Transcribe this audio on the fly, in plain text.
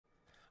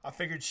I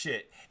figured,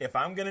 shit, if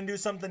I'm going to do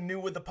something new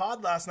with the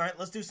pod last night,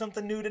 let's do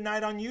something new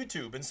tonight on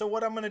YouTube. And so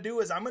what I'm going to do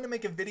is I'm going to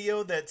make a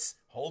video that's,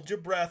 hold your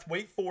breath,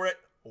 wait for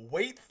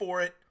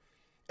it,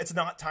 it's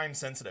not time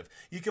sensitive.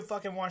 You can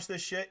fucking watch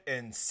this shit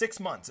in 6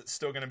 months. It's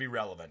still going to be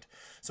relevant.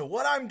 So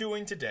what I'm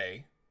doing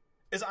today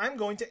is I'm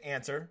going to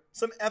answer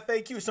some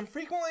FAQ, some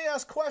frequently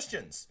asked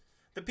questions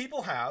that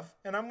people have,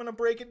 and I'm going to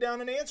break it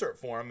down and answer it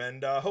for them.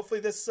 And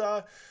hopefully this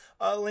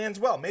lands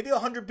well. Maybe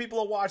 100 people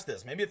will watch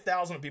this. Maybe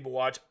 1,000 people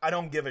watch. I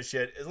don't give a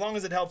shit. As long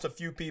as it helps a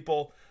few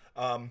people,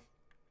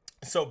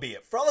 so be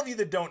it. For all of you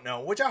that don't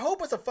know, which I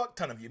hope is a fuck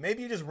ton of you,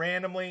 maybe you just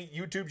randomly,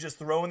 YouTube's just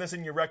throwing this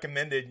in your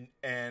recommended,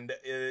 and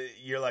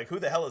you're like, who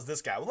the hell is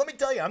this guy? Well, let me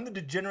tell you, I'm the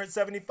Degenerate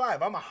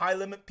 75. I'm a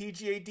high-limit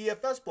PGA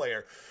DFS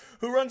player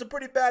who runs a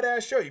pretty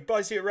badass show. You can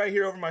probably see it right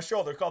here over my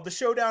shoulder, called the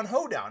Showdown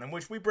Hoedown, in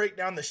which we break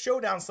down the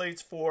showdown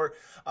slates for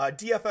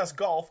DFS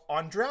golf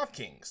on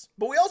DraftKings.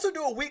 But we also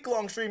do a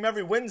week-long stream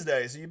every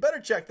Wednesday, so you better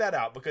check that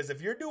out, because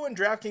if you're doing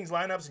DraftKings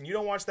lineups and you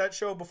don't watch that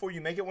show before you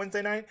make it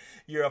Wednesday night,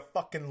 you're a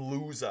fucking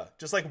loser.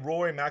 Just like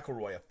Rory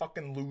McIlroy, a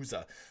fucking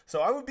loser.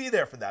 So I would be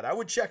there for that. I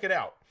would check it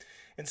out.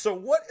 And so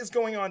what is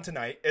going on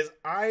tonight is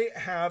I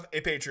have a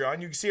Patreon.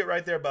 You can see it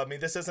right there above me.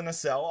 This isn't a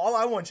sell. All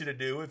I want you to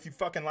do, if you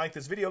fucking like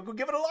this video, go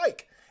give it a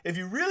like. If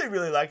you really,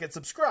 really like it,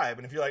 subscribe.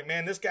 And if you're like,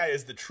 man, this guy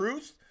is the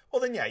truth,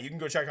 well then yeah, you can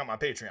go check out my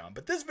Patreon.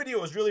 But this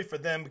video is really for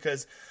them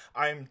because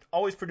I'm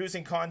always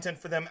producing content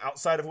for them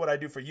outside of what I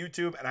do for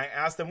YouTube. And I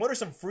asked them, what are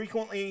some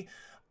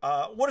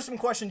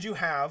questions you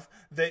have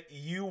that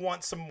you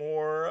want some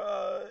more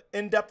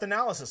in-depth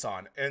analysis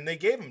on? And they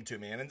gave them to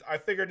me. And I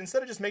figured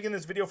instead of just making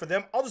this video for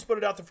them, I'll just put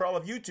it out there for all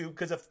of YouTube,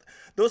 because if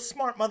those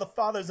smart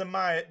motherfathers in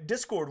my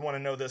Discord want to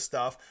know this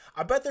stuff,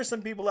 I bet there's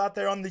some people out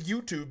there on the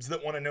YouTubes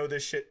that want to know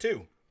this shit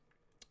too.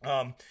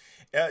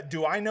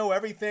 Do I know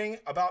everything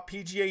about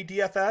PGA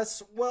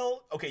DFS?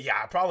 Well, okay,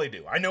 yeah, I probably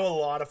do. I know a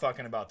lot of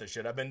fucking about this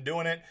shit. I've been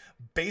doing it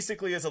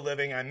basically as a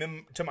living. I'm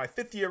into my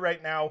 5th year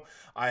right now.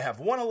 I have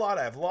won a lot.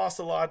 I have lost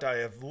a lot. I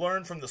have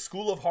learned from the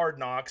school of hard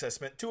knocks. I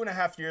spent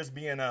 2.5 years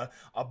being a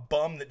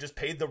bum that just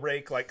paid the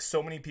rake like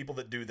so many people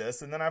that do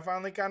this. And then I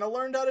finally kind of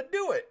learned how to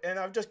do it. And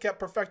I've just kept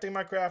perfecting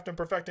my craft and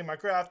perfecting my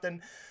craft. And,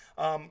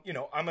 you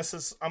know, I'm a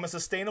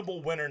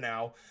sustainable winner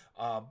now.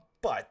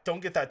 But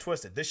don't get that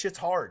twisted. This shit's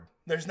hard.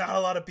 There's not a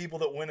lot of people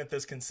that win at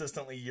this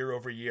consistently year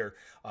over year.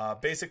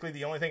 Basically,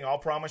 the only thing I'll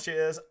promise you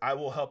is I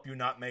will help you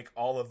not make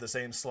all of the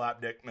same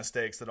slapdick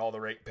mistakes that all the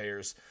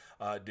ratepayers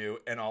do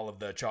and all of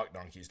the chalk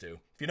donkeys do.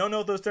 If you don't know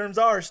what those terms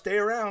are, stay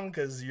around,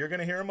 because you're going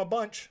to hear them a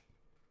bunch.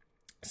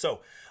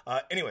 So,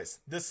 anyways,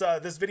 this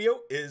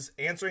video is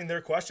answering their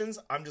questions.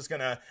 I'm just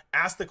going to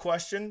ask the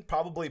question,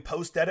 probably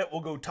post-edit.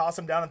 We'll go toss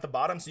them down at the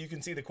bottom so you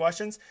can see the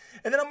questions,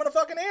 and then I'm going to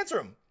fucking answer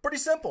them. Pretty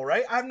simple,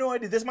 right? I have no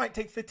idea. This might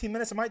take 15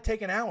 minutes. It might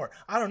take an hour.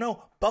 I don't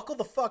know. Buckle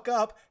the fuck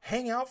up.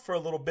 Hang out for a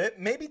little bit.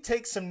 Maybe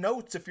take some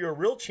notes if you're a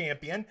real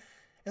champion,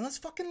 and let's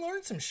fucking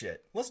learn some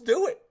shit. Let's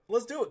do it.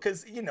 Let's do it,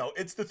 because, you know,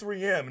 it's the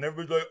 3M, and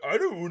everybody's like, I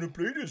don't want to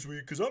play this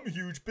week because I'm a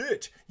huge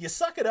bitch. You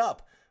suck it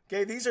up.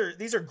 Okay, these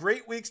are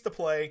great weeks to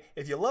play.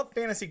 If you love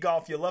fantasy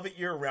golf, you love it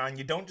year-round.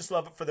 You don't just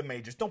love it for the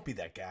majors. Don't be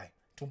that guy.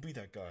 Don't be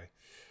that guy.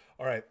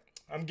 All right,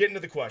 I'm getting to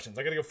the questions.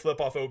 I got to go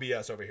flip off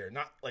OBS over here.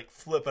 Not like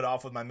flip it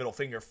off with my middle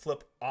finger.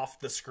 Flip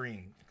off the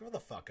screen. Grow the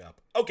fuck up.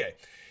 Okay,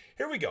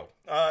 here we go.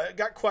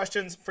 Got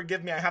questions.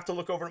 Forgive me, I have to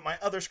look over at my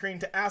other screen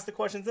to ask the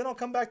questions. Then I'll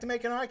come back to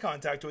making eye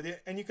contact with you,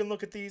 and you can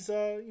look at these,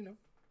 you know,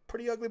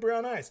 pretty ugly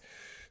brown eyes.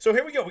 So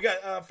here we go. We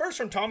got first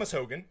from Thomas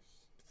Hogan.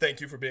 Thank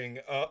you for being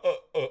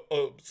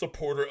a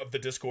supporter of the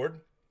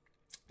Discord.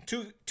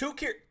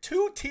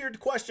 Two-tiered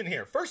question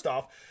here. First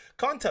off,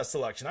 contest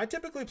selection. I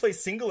typically play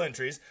single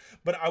entries,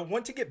 but I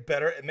want to get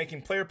better at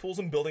making player pools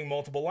and building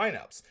multiple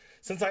lineups.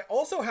 Since I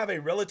also have a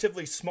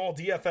relatively small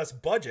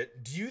DFS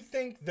budget, do you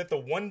think that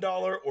the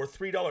 $1 or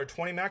 $3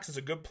 20 max is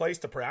a good place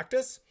to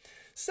practice?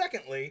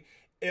 Secondly,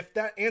 if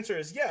that answer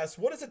is yes,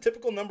 what is a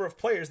typical number of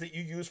players that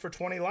you use for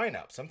 20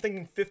 lineups? I'm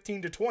thinking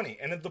 15 to 20.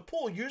 And if the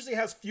pool usually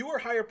has fewer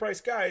higher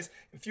priced guys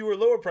and fewer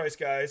lower priced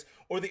guys,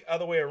 or the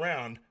other way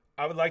around,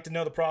 I would like to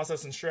know the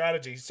process and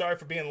strategy. Sorry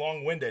for being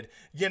long-winded.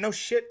 Yeah, no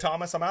shit,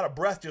 Thomas. I'm out of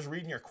breath just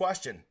reading your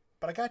question.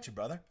 But I got you,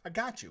 brother. I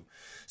got you.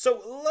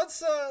 So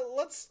let's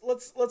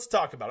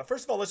talk about it.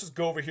 First of all, let's just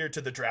go over here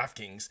to the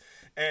DraftKings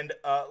and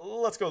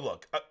let's go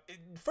look.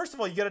 First of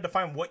all, you got to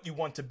define what you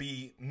want to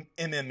be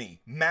MME,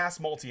 mass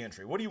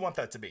multi-entry. What do you want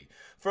that to be?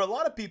 For a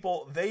lot of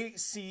people, they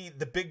see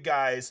the big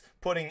guys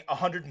putting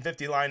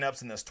 150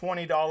 lineups in this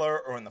 $20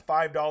 or in the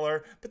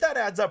 $5, but that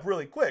adds up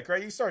really quick,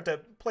 right? You start to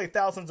play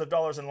thousands of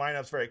dollars in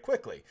lineups very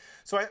quickly.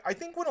 So I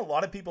think when a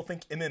lot of people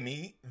think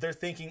MME, they're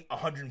thinking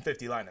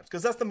 150 lineups,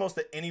 because that's the most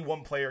that any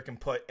one player can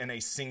put in a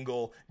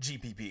single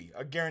GPP,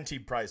 a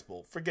guaranteed prize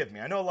pool. Forgive me.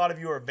 I know a lot of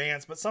you are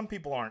advanced, but some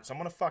people aren't. So I'm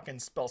going to fucking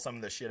spell some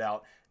of this shit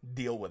out.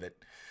 Deal with it.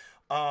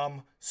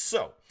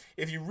 So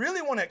if you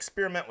really want to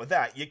experiment with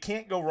that, you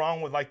can't go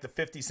wrong with like the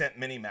 50-cent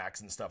mini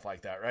max and stuff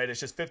like that, right? It's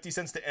just 50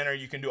 cents to enter.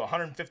 You can do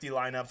 150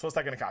 lineups. What's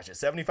that going to cost you?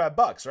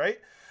 $75, right?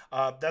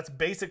 That's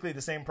basically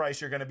the same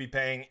price you're going to be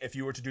paying if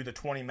you were to do the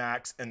 20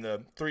 max and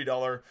the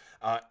 $3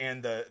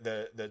 and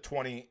the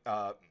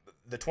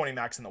 20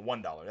 max and the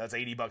 $1. That's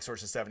 $80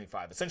 versus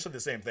 75. Essentially the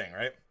same thing,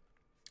 right?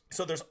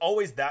 So there's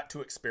always that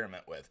to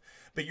experiment with.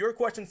 But your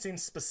question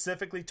seems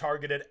specifically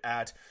targeted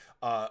at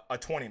a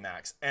 20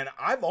 max. And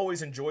I've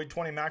always enjoyed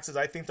 20 maxes.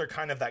 I think they're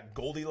kind of that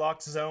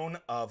Goldilocks zone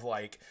of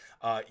like,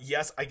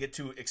 yes, I get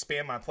to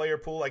expand my player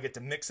pool. I get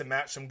to mix and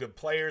match some good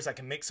players. I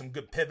can make some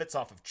good pivots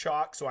off of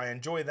chalk. So I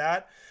enjoy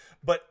that.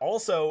 But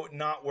also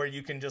not where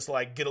you can just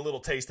like get a little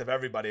taste of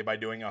everybody by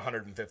doing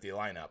 150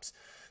 lineups.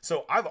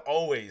 So I've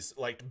always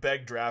like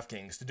begged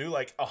DraftKings to do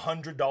like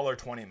 $100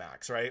 20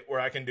 max, right? Where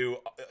I can do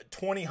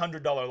 20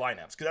 $100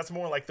 lineups, because that's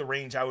more like the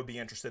range I would be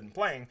interested in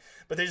playing,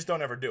 but they just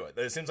don't ever do it.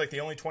 It seems like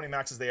the only 20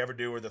 maxes they ever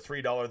do are the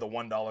 $3, the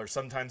 $1.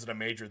 Sometimes at a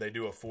major they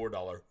do a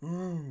 $4.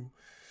 Ooh.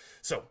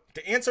 So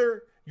to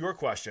answer your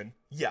question,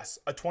 yes,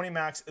 a 20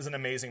 max is an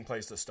amazing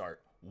place to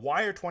start.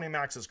 Why are 20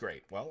 maxes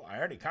great? Well, I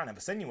already kind of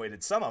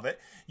insinuated some of it.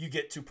 You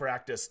get to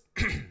practice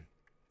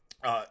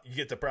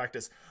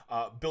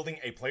building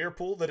a player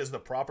pool that is the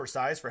proper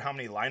size for how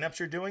many lineups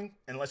you're doing.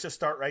 And let's just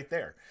start right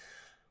there.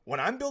 When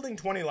I'm building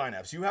 20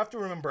 lineups, you have to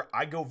remember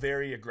I go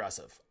very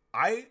aggressive.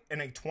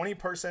 In a 20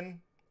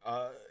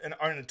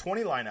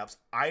 lineups,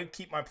 I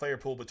keep my player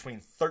pool between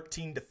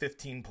 13 to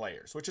 15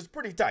 players, which is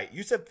pretty tight.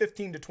 You said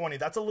 15 to 20.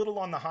 That's a little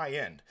on the high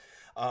end.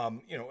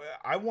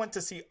 I want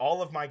to see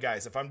all of my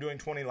guys. If I'm doing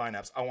 20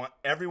 lineups, I want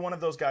every one of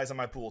those guys in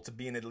my pool to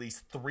be in at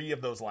least 3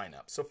 of those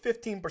lineups. So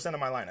 15% of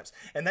my lineups.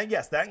 And then,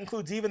 yes, that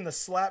includes even the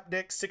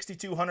slapdick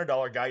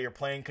 $6,200 guy you're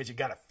playing because you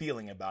got a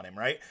feeling about him,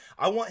 right?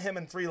 I want him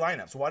in 3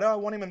 lineups. Why do I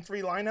want him in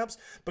 3 lineups?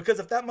 Because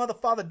if that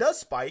motherfucker does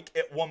spike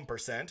at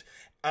 1%,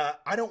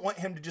 I don't want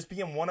him to just be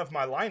in one of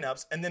my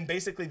lineups and then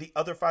basically the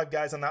other 5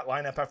 guys on that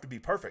lineup have to be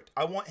perfect.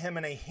 I want him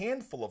in a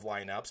handful of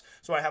lineups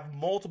so I have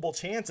multiple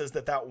chances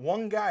that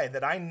one guy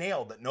that I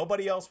nailed that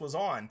nobody else was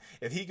on,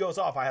 if he goes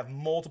off, I have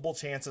multiple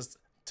chances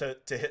to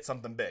hit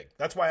something big.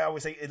 That's why I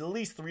always say at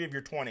least 3 of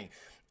your 20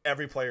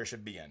 every player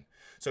should be in.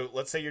 So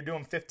let's say you're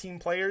doing 15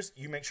 players,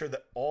 you make sure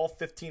that all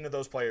 15 of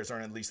those players are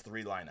in at least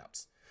 3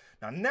 lineups.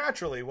 Now,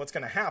 naturally, what's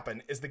going to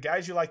happen is the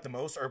guys you like the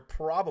most are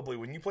probably,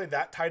 when you play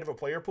that tight of a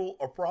player pool,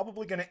 are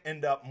probably going to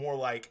end up more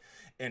like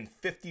in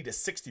 50 to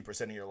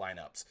 60% of your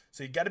lineups.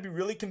 So you got to be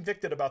really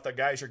convicted about the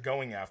guys you're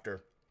going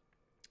after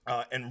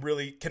and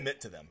really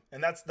commit to them.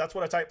 And that's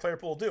what a tight player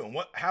pool will do. And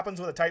what happens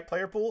with a tight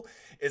player pool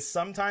is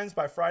sometimes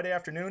by Friday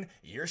afternoon,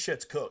 your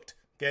shit's cooked.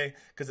 Okay,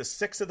 because if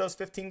 6 of those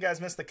 15 guys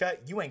miss the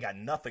cut, you ain't got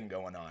nothing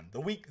going on. The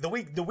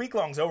week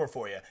long's over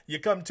for you. You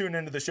come tune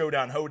into the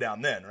showdown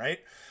hoedown then, right?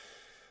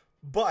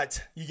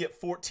 But you get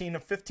 14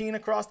 of 15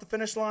 across the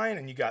finish line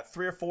and you got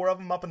 3 or 4 of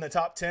them up in the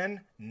top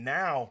 10.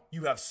 Now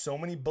you have so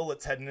many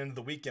bullets heading into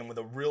the weekend with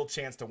a real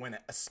chance to win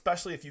it,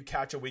 especially if you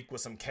catch a week with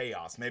some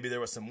chaos. Maybe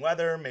there was some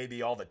weather,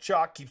 maybe all the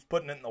chalk keeps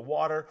putting it in the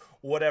water,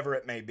 whatever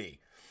it may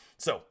be.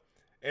 So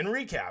in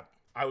recap,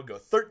 I would go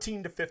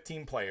 13 to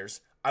 15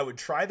 players. I would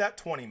try that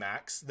 20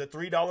 max. The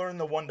 $3 and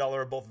the $1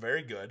 are both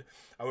very good.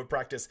 I would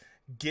practice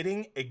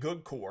getting a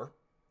good core.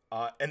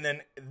 And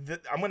then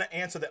I'm going to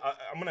answer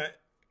I'm going to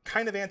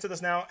kind of answer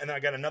this now, and then I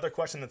got another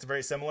question that's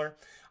very similar.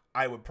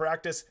 I would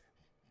practice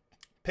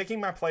picking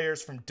my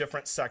players from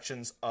different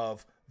sections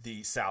of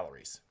the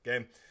salaries,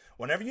 okay?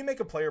 Whenever you make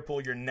a player pool,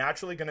 you're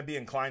naturally going to be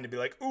inclined to be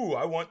like, ooh,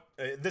 I want,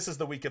 this is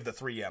the week of the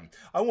 3M.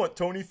 I want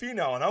Tony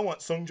Finau, and I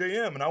want Sung J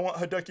M, and I want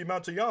Hideki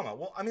Matsuyama.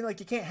 Well, I mean, like,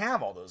 you can't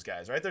have all those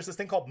guys, right? There's this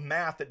thing called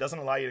math that doesn't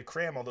allow you to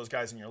cram all those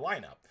guys in your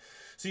lineup.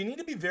 So you need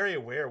to be very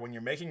aware when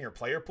you're making your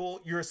player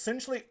pool, you're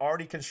essentially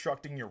already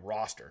constructing your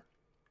roster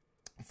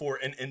for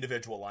an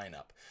individual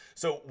lineup.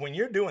 So when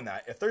you're doing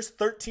that, if there's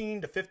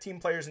 13 to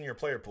 15 players in your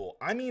player pool,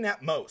 I mean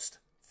at most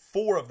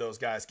 4 of those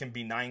guys can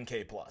be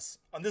 9K plus.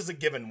 And this is a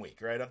given week,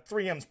 right?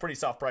 3M's pretty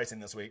soft pricing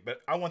this week,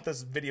 but I want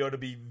this video to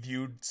be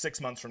viewed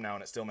 6 months from now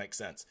and it still makes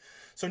sense.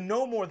 So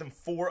no more than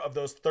 4 of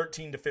those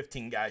 13 to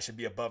 15 guys should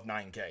be above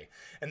 9K.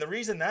 And the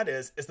reason that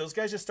is those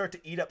guys just start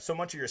to eat up so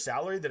much of your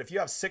salary that if you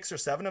have 6 or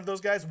 7 of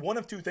those guys, one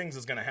of 2 things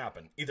is going to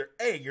happen. Either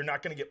A, you're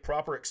not going to get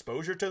proper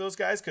exposure to those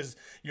guys because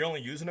you're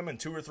only using them in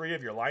 2 or 3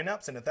 of your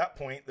lineups, and at that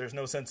point, there's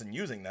no sense in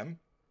using them.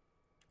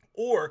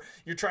 Or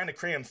you're trying to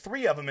cram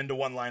 3 of them into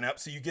one lineup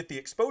so you get the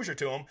exposure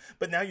to them,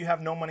 but now you have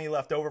no money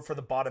left over for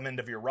the bottom end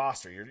of your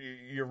roster.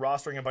 You're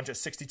rostering a bunch of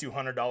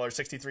 $6,200,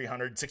 $6,300,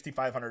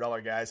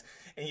 $6,500 guys,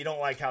 and you don't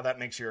like how that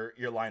makes your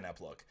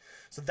lineup look.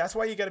 So that's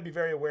why you got to be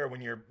very aware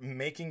when you're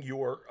making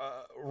your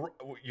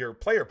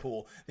player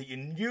pool that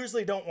you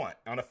usually don't want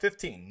on a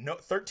 13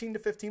 to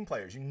 15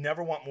 players. You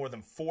never want more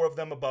than 4 of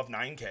them above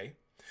 9K.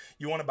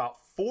 You want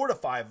about 4 to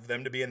 5 of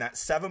them to be in that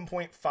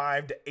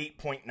 7.5 to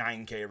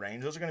 8.9K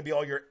range. Those are going to be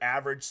all your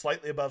average,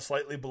 slightly above,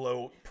 slightly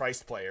below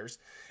priced players.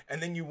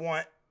 And then you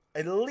want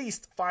at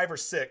least 5 or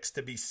 6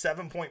 to be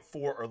 7.4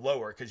 or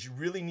lower because you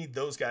really need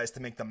those guys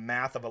to make the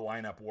math of a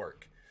lineup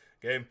work.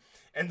 Okay.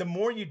 And the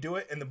more you do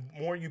it and the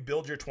more you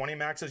build your 20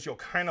 maxes, you'll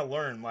kind of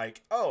learn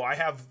like, oh, I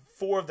have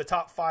 4 of the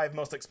top 5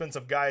 most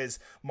expensive guys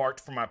marked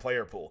for my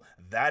player pool.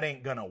 That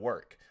ain't going to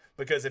work.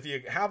 Because if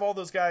you have all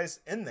those guys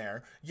in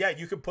there, yeah,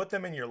 you could put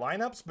them in your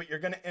lineups, but you're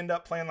going to end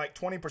up playing like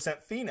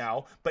 20% fee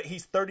now, but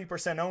he's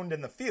 30% owned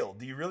in the field.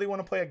 Do you really want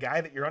to play a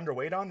guy that you're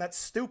underweight on? That's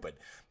stupid.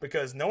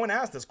 Because no one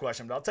asked this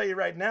question, but I'll tell you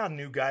right now,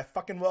 new guy,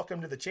 fucking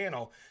welcome to the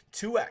channel.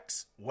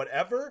 2x,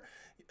 whatever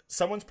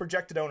someone's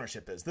projected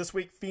ownership is. This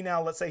week,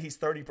 Finau, let's say he's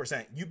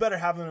 30%. You better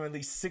have him in at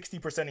least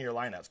 60% of your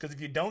lineups. Because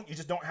if you don't, you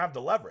just don't have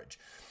the leverage.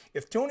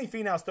 If Tony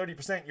Finau's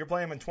 30%, you're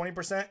playing him in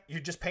 20%, you're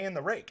just paying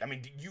the rake. I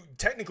mean, you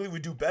technically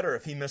would do better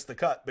if he missed the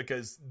cut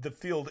because the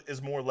field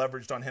is more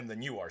leveraged on him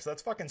than you are. So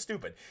that's fucking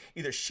stupid.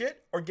 Either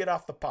shit or get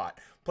off the pot.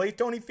 Play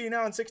Tony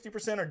Finau in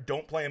 60% or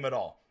don't play him at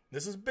all.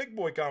 This is big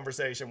boy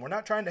conversation. We're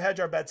not trying to hedge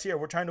our bets here.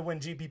 We're trying to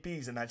win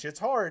GPPs, and that shit's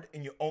hard,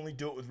 and you only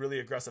do it with really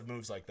aggressive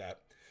moves like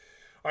that.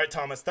 All right,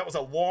 Thomas, that was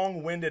a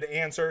long-winded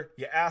answer.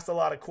 You asked a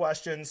lot of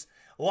questions.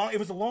 It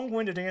was a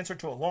long-winded answer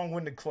to a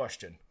long-winded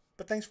question.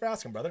 But thanks for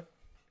asking, brother.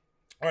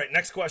 All right,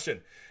 next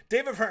question.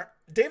 David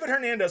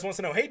Hernandez wants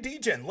to know, hey,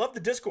 DGen, love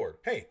the Discord.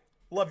 Hey,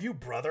 love you,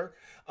 brother.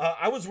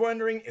 I was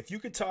wondering if you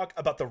could talk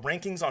about the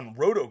rankings on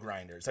roto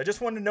grinders. I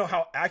just wanted to know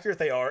how accurate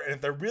they are and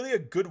if they're really a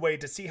good way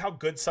to see how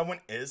good someone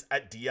is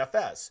at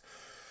DFS.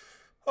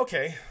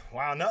 Okay,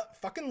 wow,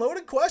 fucking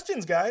loaded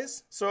questions,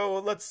 guys. So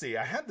let's see.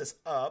 I had this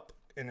up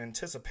in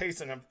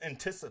anticipation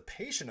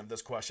of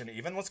this question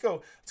even. Let's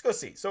go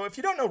see. So if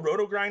you don't know,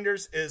 Roto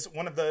Grinders is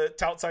one of the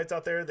tout sites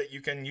out there that you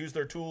can use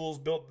their tools,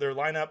 build their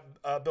lineup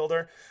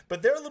builder,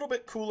 but they're a little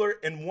bit cooler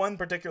in one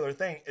particular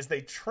thing is they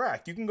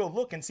track. You can go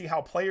look and see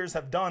how players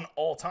have done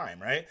all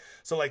time, right?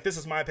 So like this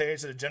is my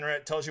page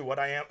that tells you who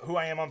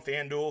I am on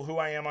FanDuel, who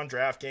I am on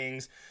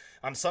DraftKings.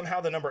 I'm somehow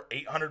the number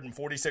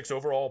 846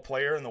 overall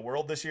player in the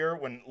world this year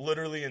when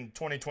literally in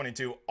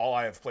 2022, all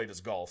I have played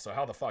is golf. So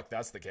how the fuck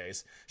that's the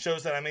case?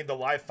 Shows that I made the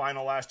live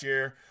final last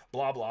year,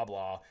 blah, blah,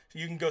 blah.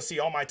 You can go see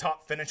all my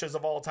top finishes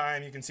of all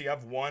time. You can see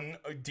I've won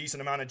a decent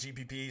amount of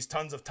GPPs,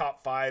 tons of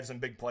top 5s and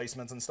big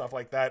placements and stuff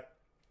like that.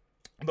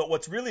 But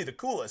what's really the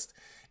coolest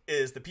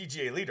is the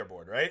PGA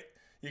leaderboard, right?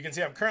 You can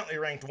see I'm currently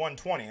ranked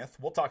 120th.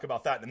 We'll talk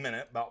about that in a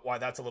minute, about why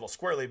that's a little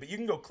squirrely. But you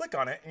can go click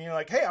on it, and you're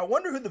like, hey, I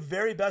wonder who the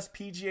very best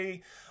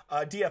PGA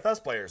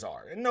DFS players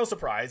are. And no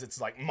surprise, it's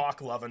like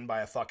Mock Lovin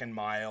by a fucking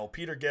mile,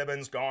 Peter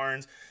Gibbons,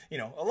 Garnes,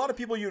 a lot of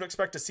people you'd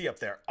expect to see up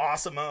there.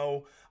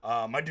 Awesemo,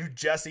 my dude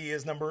Jesse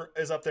is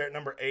up there at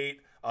number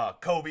 8.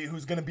 Kobe,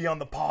 who's going to be on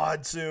the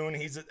pod soon,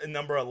 he's at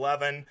number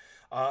 11.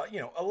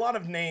 A lot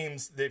of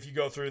names that if you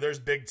go through, there's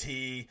Big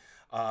T,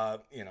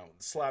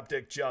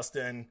 Slapdick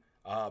Justin,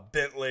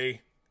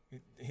 Bentley.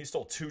 He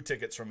stole 2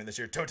 tickets from me this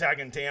year, Toe Tag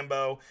and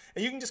Tambo.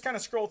 And you can just kind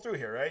of scroll through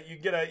here, right? You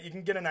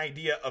can get an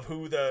idea of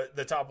who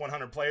the top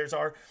 100 players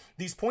are.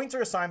 These points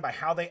are assigned by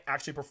how they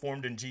actually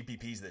performed in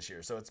GPPs this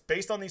year. So it's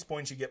based on these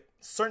points. You get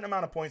a certain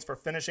amount of points for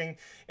finishing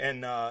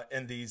in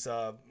these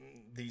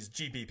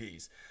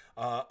GPPs.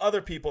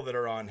 Other people that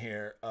are on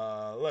here,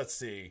 let's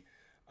see.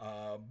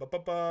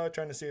 Trying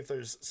to see if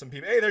there's some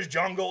people. Hey, there's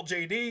John Gold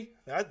JD.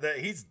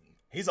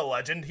 He's a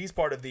legend. He's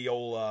part of the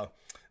old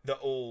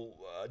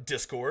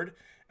Discord.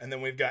 And then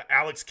we've got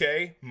Alex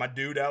K. My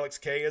dude Alex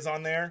K is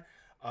on there.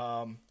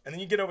 And then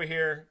you get over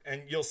here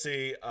and you'll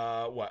see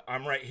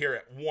I'm right here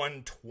at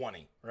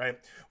 120, right?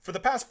 For the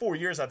past 4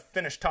 years, I've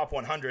finished top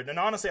 100. And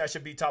honestly, I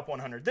should be top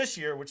 100 this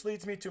year, which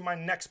leads me to my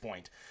next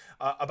point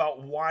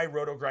about why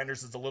Roto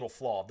Grinders is a little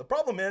flawed. The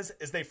problem is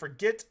they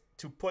forget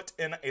to put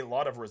in a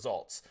lot of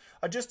results.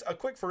 Just a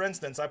quick, for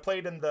instance, I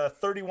played in the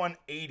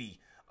 3180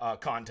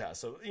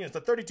 contest. So, it's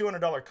a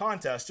 $3,200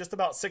 contest just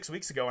about 6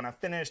 weeks ago, and I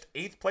finished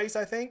 8th place,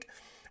 I think,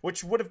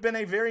 which would have been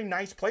a very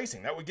nice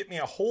placing. That would get me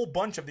a whole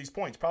bunch of these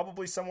points,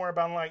 probably somewhere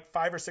about like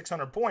 500 or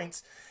 600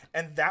 points,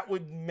 and that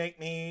would make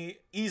me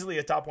easily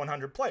a top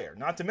 100 player.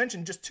 Not to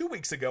mention, just 2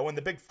 weeks ago in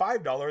the big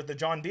 $5, the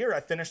John Deere, I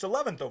finished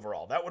 11th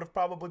overall. That would have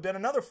probably been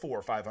another 400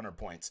 or 500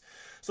 points.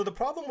 So the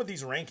problem with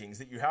these rankings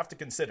that you have to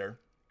consider,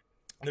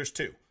 there's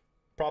 2.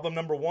 Problem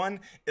number 1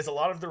 is a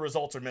lot of the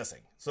results are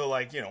missing. So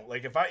like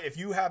if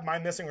you have my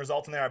missing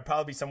results in there, I'd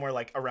probably be somewhere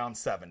like around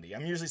 70.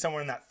 I'm usually somewhere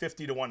in that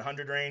 50 to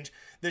 100 range.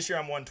 This year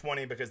I'm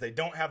 120 because they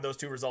don't have those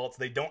 2 results.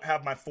 They don't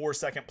have my 4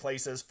 second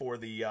places for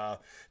the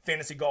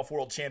Fantasy Golf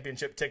World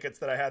Championship tickets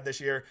that I had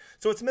this year.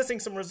 So it's missing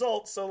some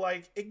results. So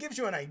like it gives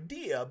you an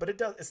idea, but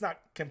it's not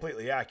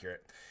completely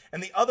accurate.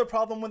 And the other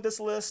problem with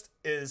this list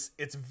is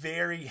it's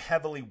very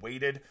heavily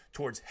weighted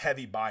towards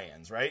heavy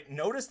buy-ins, right?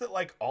 Notice that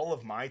like all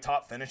of my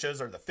top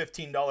finishes are the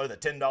 $15, the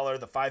 $10,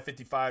 the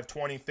 $5.55,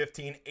 20,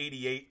 15,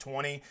 88,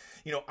 20.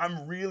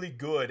 I'm really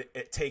good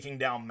at taking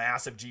down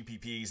massive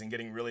GPPs and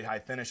getting really high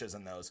finishes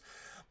in those.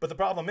 But the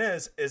problem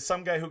is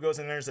some guy who goes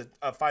in there's a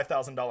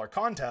 $5,000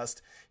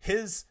 contest,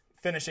 his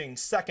finishing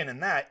second in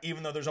that,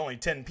 even though there's only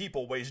 10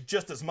 people, weighs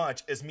just as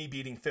much as me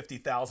beating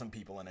 50,000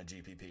 people in a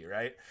GPP,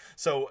 right?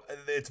 So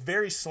it's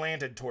very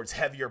slanted towards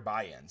heavier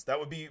buy-ins. That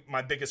would be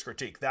my biggest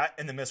critique, that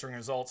and the missing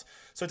results.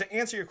 So to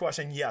answer your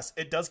question, yes,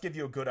 it does give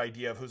you a good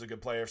idea of who's a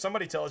good player. If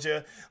somebody tells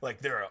you like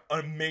they're an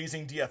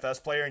amazing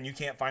DFS player and you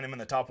can't find them in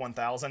the top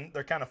 1,000,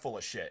 they're kind of full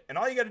of shit. And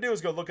all you got to do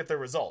is go look at their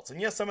results. And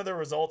yes, some of their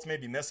results may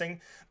be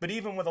missing, but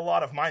even with a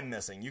lot of mine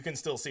missing, you can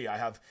still see I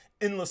have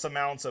endless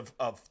amounts of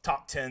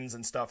top 10s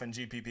and stuff in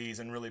GPPs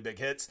and really big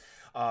hits.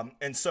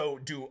 And so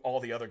do all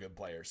the other good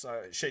players.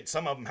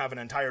 Some of them have an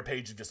entire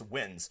page of just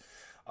wins.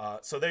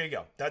 So there you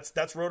go.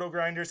 That's Roto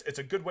Grinders. It's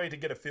a good way to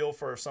get a feel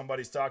for if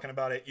somebody's talking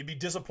about it. You'd be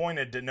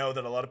disappointed to know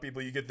that a lot of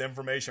people you get the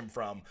information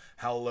from,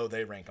 how low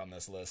they rank on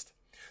this list.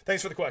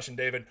 Thanks for the question,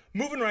 David.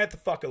 Moving right the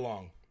fuck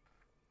along.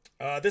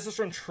 This is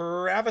from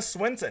Travis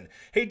Swenson.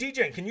 Hey,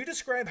 DJ, can you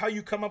describe how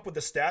you come up with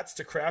the stats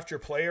to craft your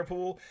player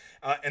pool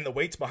and the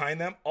weights behind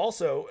them?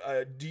 Also,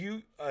 do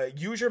you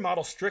use your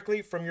model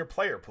strictly from your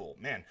player pool?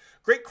 Man,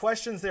 great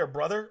questions there,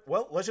 brother.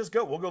 Well, let's just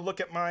go. We'll go look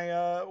at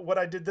my what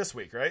I did this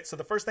week, right? So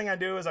the first thing I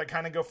do is I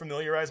kind of go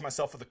familiarize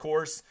myself with the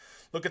course,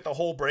 look at the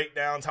whole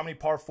breakdowns, how many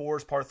par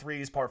 4s, par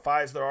 3s, par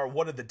 5s there are,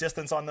 what are the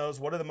distance on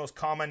those, what are the most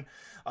common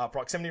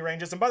proximity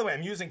ranges. And by the way,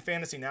 I'm using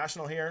Fantasy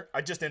National here.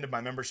 I just ended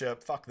my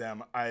membership. Fuck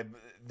them.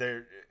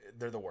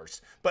 They're the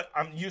worst. But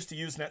I'm used to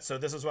using it, so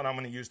this is what I'm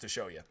going to use to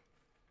show you.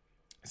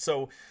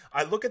 So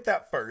I look at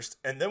that first,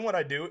 and then what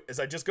I do is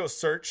I just go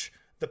search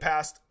the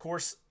past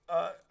course.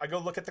 I go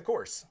look at the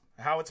course,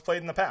 how it's played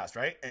in the past,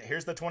 right? And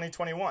here's the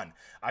 2021.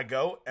 I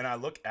go and I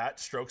look at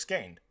strokes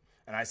gained.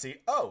 And I see,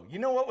 oh, you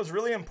know what was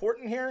really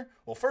important here?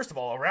 Well, first of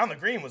all, around the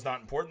green was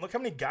not important. Look how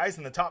many guys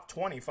in the top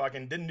 20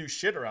 fucking didn't do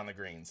shit around the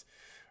greens,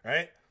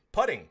 right?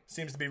 Putting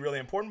seems to be really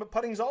important, but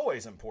putting's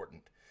always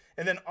important.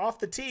 And then off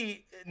the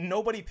tee,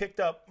 nobody picked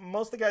up.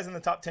 Most of the guys in the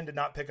top 10 did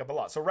not pick up a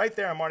lot. So right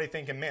there, I'm already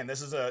thinking, man,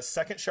 this is a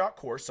second shot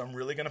course. So I'm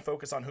really going to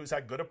focus on who's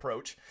had good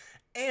approach.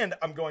 And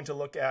I'm going to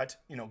look at,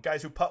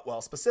 guys who putt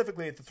well.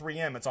 Specifically at the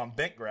 3M, it's on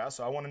bent grass.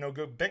 So I want to know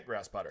good bent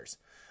grass putters.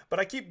 But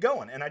I keep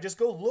going, and I just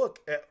go look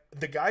at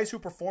the guys who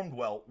performed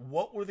well.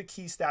 What were the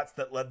key stats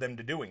that led them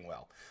to doing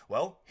well?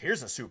 Well,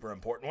 here's a super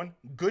important one.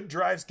 Good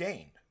drives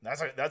gained.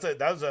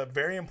 That was a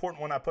very important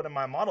one I put in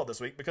my model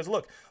this week because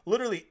look,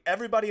 literally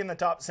everybody in the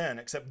top 10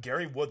 except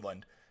Gary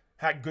Woodland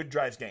had good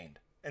drives gained.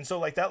 And so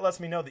like that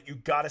lets me know that you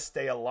got to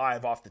stay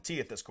alive off the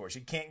tee at this course.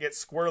 You can't get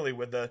squirrely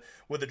with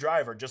the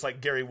driver just like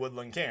Gary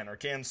Woodland can or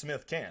Cam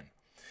Smith can.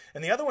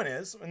 And the other one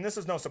is, and this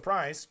is no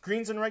surprise,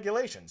 greens in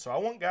regulation. So I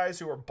want guys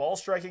who are ball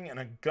striking and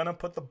are going to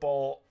put the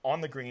ball on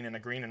the green in a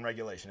green in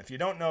regulation. If you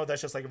don't know,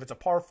 that's just like if it's a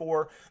par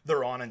 4,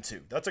 they're on in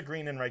 2. That's a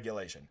green in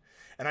regulation.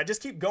 And I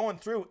just keep going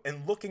through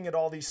and looking at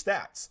all these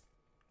stats.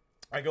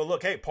 I go,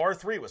 look, hey, par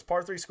 3, was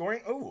par 3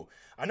 scoring? Ooh,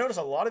 I noticed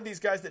a lot of these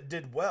guys that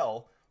did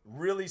well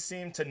really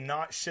seem to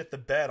not shit the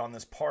bed on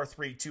this par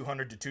 3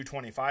 200 to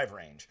 225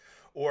 range.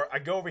 Or I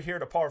go over here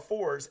to par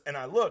 4s and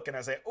I look and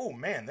I say, oh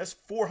man, this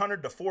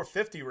 400 to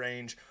 450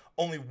 range,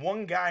 only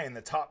one guy in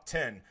the top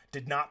 10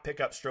 did not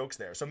pick up strokes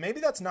there. So maybe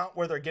that's not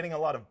where they're getting a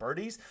lot of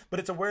birdies, but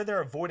it's where they're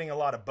avoiding a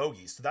lot of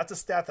bogeys. So that's a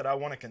stat that I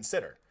want to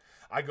consider.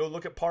 I go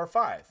look at par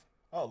 5.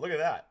 Oh, look at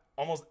that.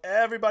 Almost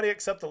everybody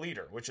except the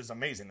leader, which is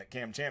amazing that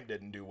Cam Champ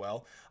didn't do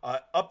well,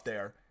 up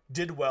there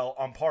did well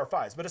on par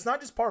 5s. But it's not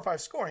just par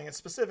 5 scoring, it's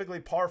specifically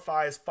par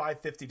 5s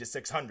 550 to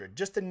 600,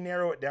 just to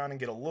narrow it down and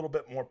get a little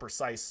bit more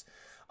precise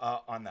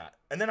on that.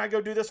 And then I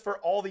go do this for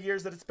all the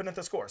years that it's been at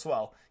this course.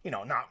 Well,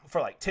 not for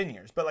like 10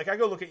 years, but like I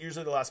go look at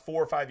usually the last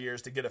 4 or 5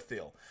 years to get a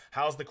feel.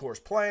 How's the course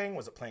playing?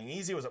 Was it playing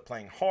easy? Was it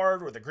playing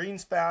hard? Were the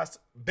greens fast?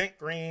 Bent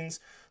greens?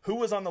 Who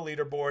was on the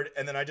leaderboard?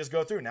 And then I just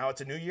go through. Now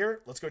it's a new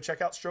year. Let's go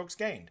check out strokes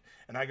gained.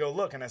 And I go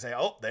look and I say,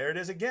 oh, there it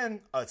is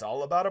again. It's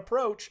all about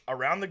approach.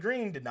 Around the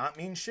green did not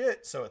mean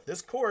shit. So at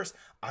this course,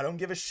 I don't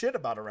give a shit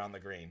about around the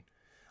green.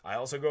 I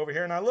also go over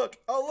here and I look.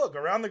 Oh, look,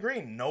 around the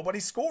green,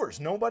 nobody scores.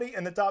 Nobody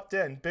in the top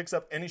 10 picks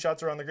up any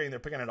shots around the green. They're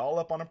picking it all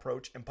up on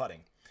approach and putting.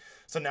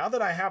 So now that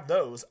I have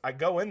those, I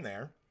go in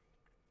there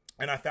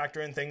and I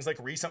factor in things like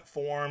recent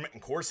form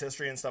and course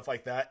history and stuff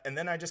like that. And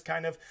then I just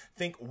kind of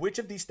think, which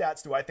of these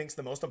stats do I think is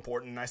the most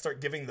important? And I start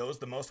giving those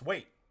the most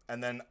weight.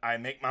 And then I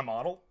make my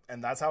model,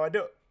 and that's how I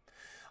do it.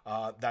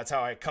 That's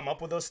how I come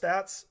up with those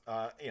stats.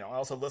 I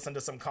also listen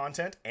to some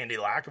content, Andy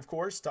Lack, of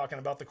course, talking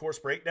about the course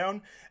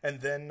breakdown.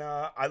 And then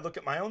I look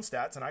at my own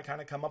stats and I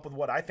kind of come up with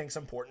what I think is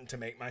important to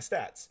make my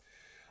stats.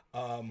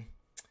 And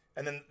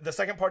then the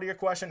second part of your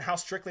question, how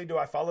strictly do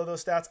I follow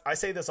those stats? I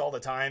say this all the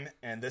time,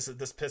 and this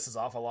pisses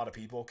off a lot of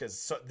people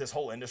because this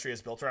whole industry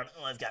is built around,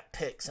 oh, I've got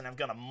picks and I've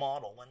got a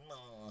model.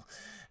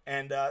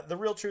 And the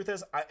real truth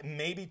is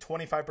maybe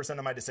 25%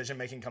 of my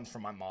decision-making comes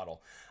from my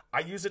model. I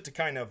use it to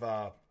kind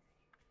of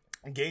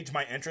gauge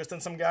my interest in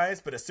some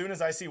guys, but as soon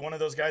as I see one of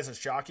those guys is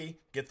shocky,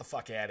 get the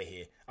fuck out of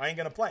here. I ain't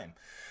going to play him.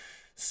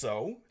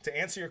 So, to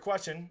answer your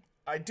question,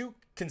 I do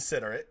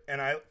consider it,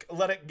 and I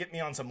let it get me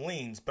on some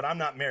leans, but I'm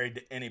not married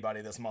to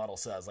anybody this model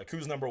says. Like,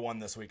 who's number one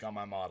this week on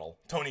my model?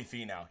 Tony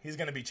Finau. He's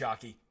going to be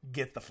chalky.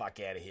 Get the fuck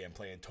out of here. I'm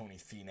playing Tony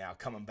Finau,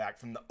 coming back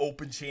from the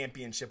Open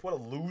Championship. What a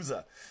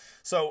loser.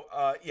 So,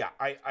 yeah,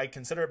 I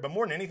consider it. But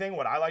more than anything,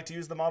 what I like to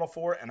use the model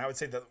for, and I would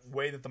say the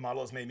way that the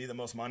model has made me the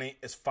most money,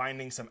 is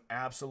finding some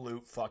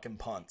absolute fucking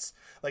punts.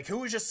 Like,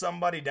 who is just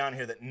somebody down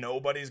here that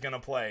nobody's going to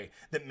play,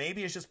 that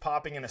maybe is just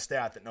popping in a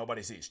stat that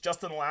nobody sees?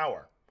 Justin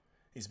Lauer.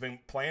 He's been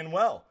playing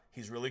well.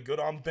 He's really good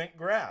on bent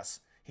grass.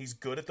 He's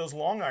good at those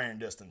long iron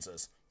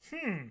distances.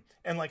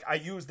 And like, I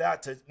use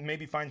that to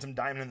maybe find some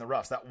diamond in the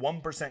roughs. That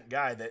 1%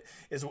 guy that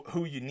is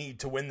who you need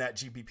to win that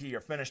GPP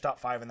or finish top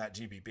 5 in that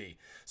GPP.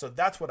 So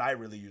that's what I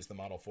really use the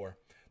model for.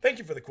 Thank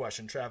you for the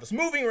question, Travis.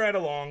 Moving right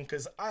along,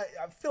 because I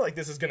feel like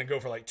this is going to go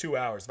for like 2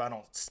 hours if I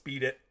don't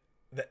speed it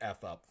the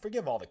F up.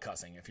 Forgive all the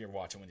cussing if you're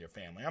watching with your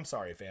family. I'm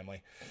sorry,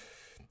 family.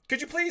 Could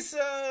you please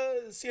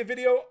see a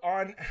video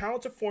on how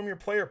to form your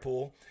player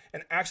pool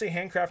and actually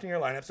handcrafting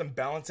your lineups and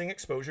balancing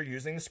exposure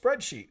using the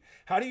spreadsheet?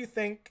 How do you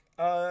think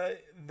the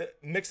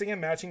mixing and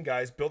matching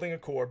guys, building a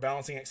core,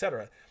 balancing,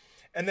 etc.?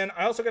 And then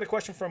I also got a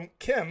question from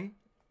Kim,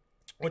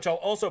 which I'll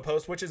also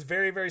post, which is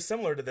very, very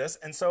similar to this.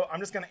 And so I'm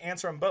just going to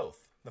answer them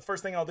both. The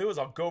first thing I'll do is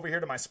I'll go over here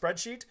to my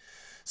spreadsheet.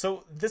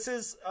 So this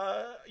is,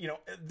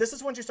 this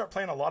is once you start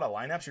playing a lot of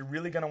lineups, you're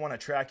really going to want to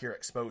track your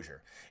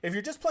exposure. If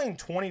you're just playing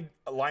 20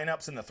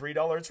 lineups in the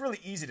 $3, it's really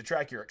easy to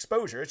track your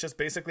exposure. It's just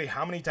basically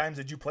how many times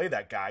did you play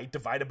that guy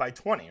divided by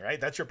 20, right?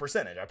 That's your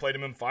percentage. I played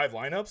him in 5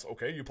 lineups.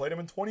 Okay, you played him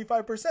in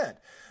 25%.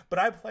 But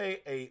I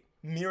play a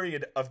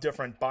myriad of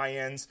different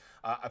buy-ins.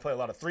 I play a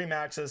lot of 3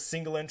 maxes,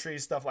 single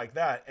entries, stuff like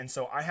that. And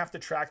so I have to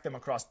track them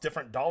across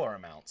different dollar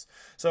amounts.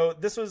 So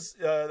this was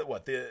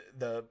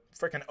the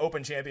freaking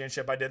Open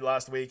Championship I did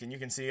last week. And you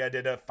can see I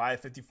did a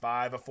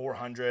 555, a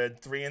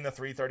 400, 3 in the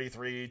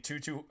 333,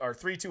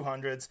 3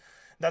 200s.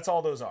 That's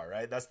all those are,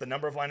 right? That's the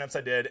number of lineups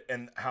I did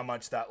and how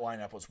much that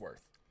lineup was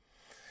worth.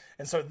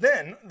 And so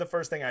then the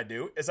first thing I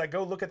do is I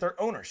go look at their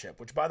ownership,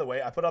 which, by the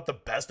way, I put out the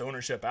best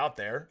ownership out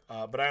there.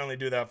 But I only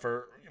do that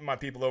for my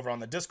people over on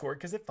the Discord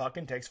because it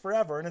fucking takes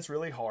forever and it's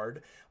really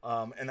hard.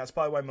 And that's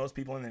probably why most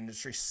people in the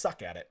industry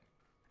suck at it.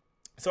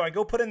 So I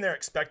go put in their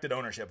expected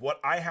ownership,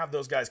 what I have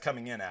those guys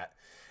coming in at.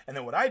 And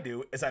then what I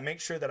do is I make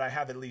sure that I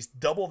have at least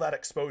double that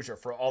exposure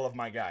for all of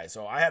my guys.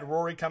 So I had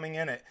Rory coming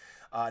in at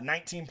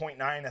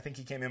 19.9. I think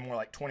he came in more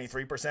like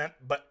 23%,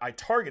 but I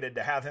targeted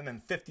to have him in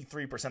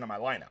 53% of my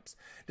lineups.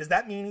 Does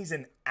that mean he's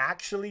in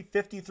actually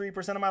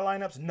 53% of my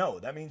lineups? No,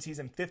 that means he's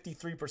in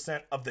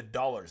 53% of the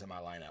dollars in my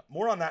lineup.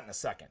 More on that in a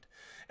second.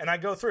 And I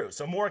go through.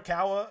 So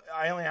Morikawa,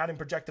 I only had him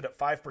projected at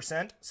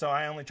 5%, so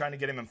I only trying to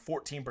get him in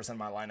 14% of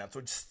my lineups,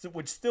 which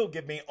would still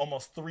give me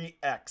almost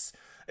 3x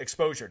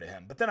exposure to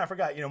him. But then I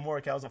forgot,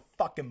 Morikawa's a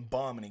fucking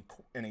bum,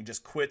 and he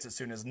just quits as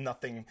soon as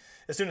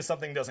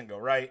something doesn't go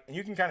right. And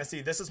you can kind of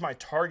see this is my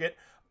target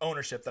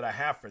ownership that I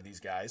have for these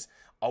guys.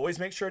 Always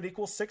make sure it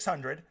equals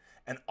 600,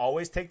 and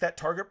always take that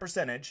target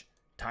percentage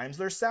times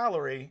their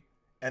salary,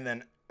 and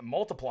then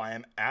multiply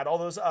them, add all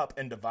those up,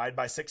 and divide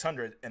by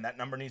 600, and that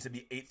number needs to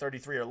be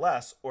 833 or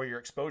less, or your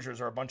exposures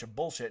are a bunch of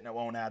bullshit and it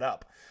won't add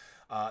up.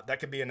 That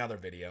could be another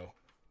video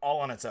all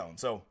on its own.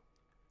 So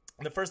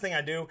the first thing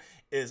I do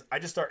is I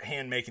just start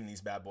hand making these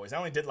bad boys. I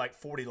only did like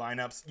 40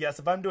 lineups. Yes,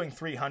 if I'm doing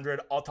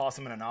 300, I'll toss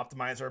them in an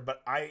optimizer,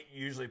 but I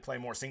usually play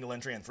more single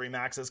entry and 3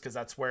 maxes because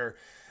that's where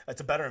it's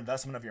a better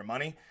investment of your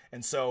money.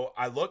 And so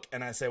I look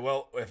and I say,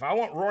 well, if I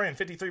want Rory in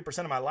 53%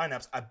 of my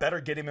lineups, I better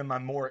get him in my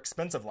more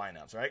expensive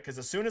lineups, right? Because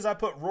as soon as I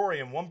put Rory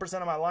in 1%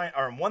 of my line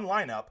or in one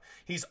lineup,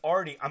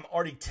 I'm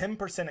already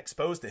 10%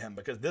 exposed to him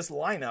because this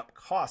lineup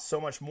costs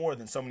so much more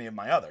than so many of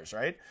my others,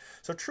 right?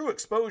 So true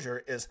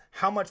exposure is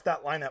how much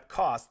that lineup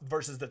costs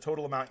versus the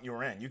total amount you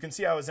were in. You can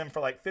see I was in for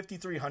like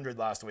 5,300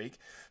 last week.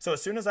 So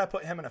as soon as I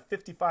put him in a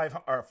 $550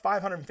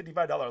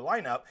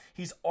 lineup,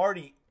 he's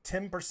already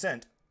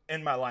 10%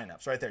 in my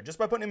lineups right there, just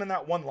by putting him in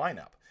that one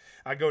lineup.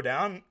 I go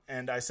down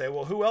and I say,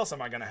 well, who else am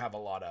I going to have a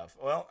lot of?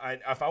 Well,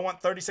 if I want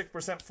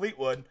 36%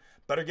 Fleetwood,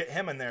 better get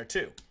him in there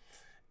too.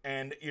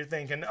 And you're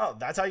thinking, oh,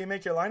 that's how you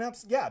make your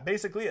lineups? Yeah,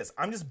 basically is.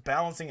 I'm just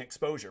balancing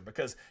exposure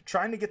because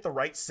trying to get the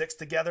right 6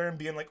 together and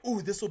being like,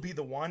 ooh, this will be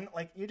the one,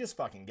 like, you're just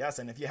fucking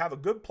guessing. If you have a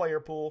good player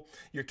pool,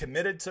 you're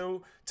committed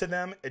to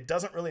them, it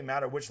doesn't really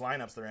matter which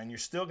lineups they're in. You're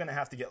still going to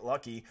have to get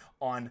lucky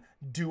on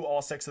do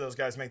all 6 of those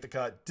guys make the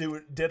cut,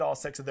 did all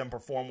 6 of them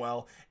perform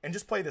well, and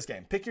just play this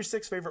game. Pick your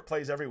 6 favorite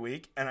plays every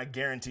week, and I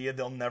guarantee you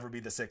they'll never be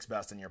the 6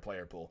 best in your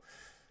player pool.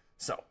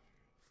 So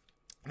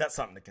that's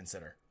something to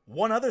consider.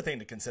 One other thing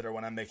to consider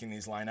when I'm making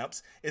these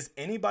lineups is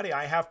anybody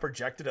I have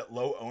projected at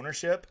low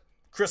ownership.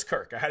 Chris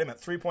Kirk, I had him at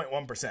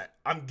 3.1%.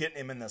 I'm getting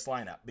him in this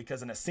lineup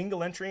because in a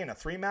single entry and a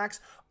 3 max,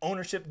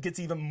 ownership gets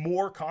even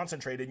more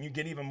concentrated and you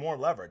get even more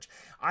leverage.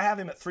 I have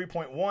him at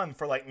 3.1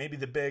 for like maybe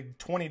the big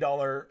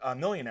 $20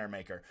 millionaire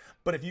maker.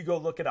 But if you go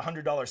look at a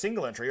 $100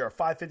 single entry or a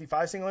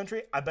 555 single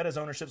entry, I bet his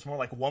ownership's more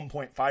like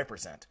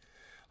 1.5%.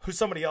 Who's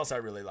somebody else I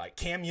really like?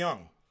 Cam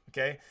Young.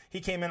 Okay,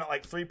 he came in at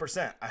like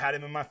 3%. I had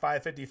him in my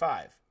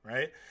 555,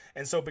 right?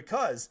 And so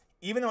because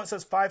even though it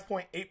says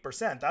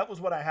 5.8%, that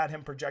was what I had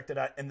him projected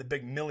at in the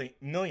big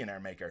millionaire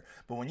maker.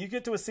 But when you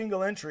get to a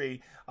single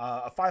entry,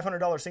 a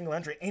 $500 single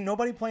entry, ain't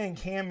nobody playing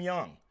Cam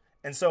Young.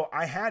 And so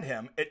I had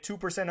him at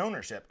 2%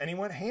 ownership, and he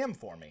went ham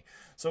for me.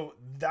 So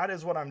that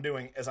is what I'm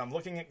doing, is I'm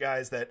looking at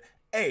guys that,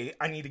 A,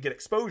 I need to get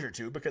exposure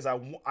to because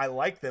I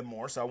like them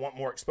more, so I want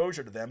more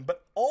exposure to them.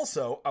 But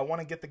also, I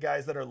want to get the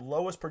guys that are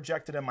lowest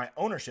projected in my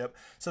ownership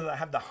so that I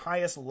have the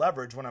highest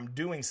leverage when I'm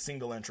doing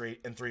single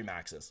entry and 3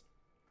 maxes.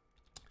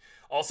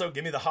 Also,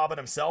 give me the Hobbit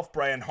himself,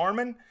 Brian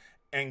Harmon,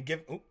 and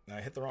give... Oop,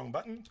 I hit the wrong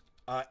button.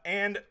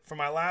 And for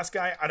my last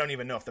guy, I don't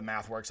even know if the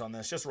math works on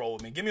this. Just roll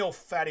with me. Give me old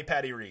Fatty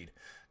Patty Reed.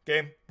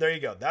 Okay, there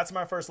you go. That's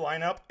my first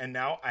lineup, and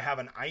now I have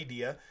an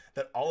idea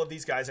that all of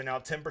these guys are now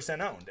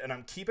 10% owned, and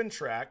I'm keeping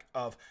track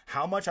of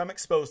how much I'm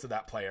exposed to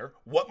that player,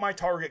 what my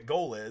target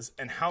goal is,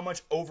 and how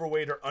much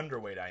overweight or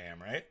underweight I am,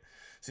 right?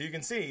 So you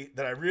can see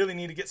that I really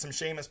need to get some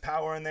Seamus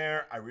Power in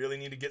there. I really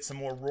need to get some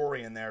more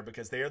Rory in there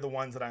because they are the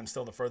ones that I'm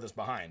still the furthest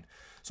behind.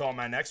 So on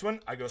my next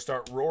one, I go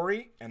start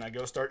Rory, and I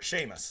go start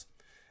Seamus.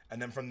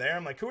 And then from there,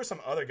 I'm like, who are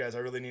some other guys I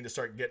really need to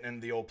start getting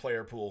into the old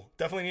player pool?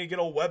 Definitely need to get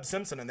old Webb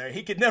Simpson in there.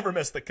 He could never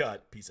miss the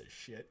cut. Piece of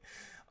shit.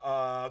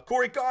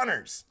 Corey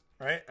Connors,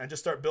 right? And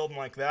just start building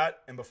like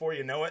that. And before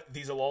you know it,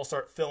 these will all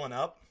start filling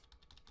up.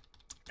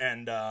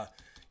 And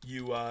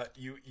you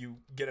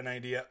get an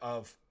idea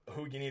of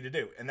who you need to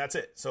do. And that's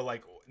it. So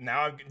like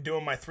now I'm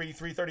doing my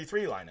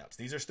 333 lineups.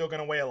 These are still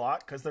going to weigh a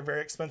lot because they're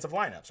very expensive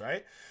lineups,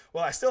 right?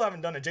 Well, I still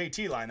haven't done a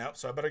JT lineup,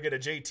 so I better get a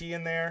JT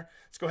in there.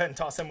 Let's go ahead and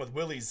toss him with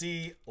Willie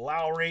Z,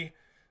 Lowry.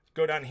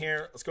 Go down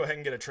here. Let's go ahead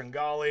and get a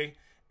Tringali.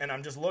 And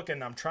I'm just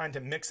looking. I'm trying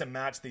to mix and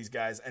match these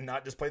guys and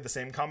not just play the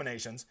same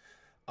combinations.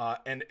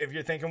 And if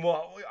you're thinking,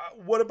 well,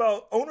 what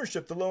about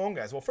ownership, the low owned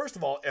guys? Well, first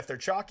of all, if they're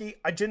chalky,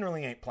 I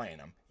generally ain't playing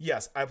them.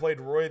 Yes, I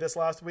played Roy this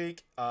last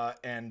week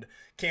and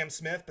Cam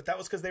Smith, but that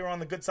was because they were on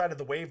the good side of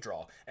the wave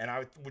draw, and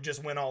I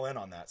just went all in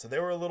on that. So they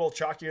were a little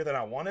chalkier than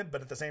I wanted,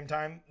 but at the same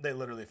time, they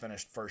literally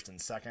finished first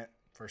and second.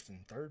 First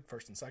and third,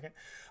 first and second.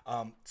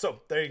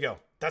 So there you go.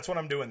 That's what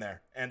I'm doing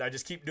there. And I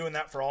just keep doing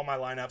that for all my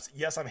lineups.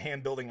 Yes, I'm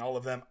hand building all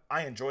of them.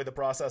 I enjoy the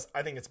process.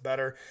 I think it's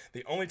better.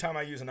 The only time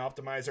I use an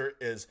optimizer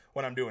is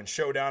when I'm doing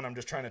showdown. I'm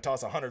just trying to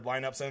toss 100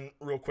 lineups in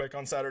real quick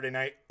on Saturday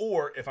night.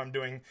 Or if I'm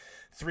doing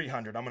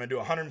 300, I'm going to do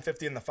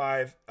 150 in the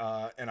 5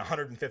 and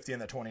 150 in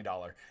the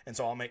 $20. And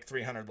so I'll make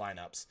 300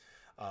 lineups.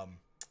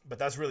 But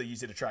that's really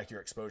easy to track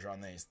your exposure on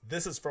these.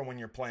 This is for when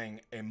you're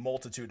playing a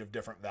multitude of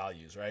different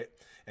values, right?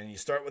 And you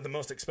start with the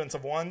most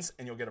expensive ones,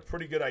 and you'll get a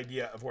pretty good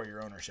idea of where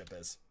your ownership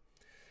is.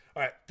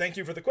 All right, thank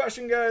you for the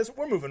question, guys.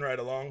 We're moving right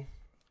along.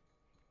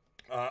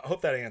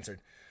 Hope that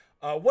answered.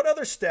 What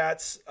other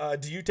stats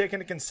do you take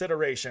into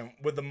consideration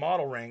with the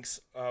model ranks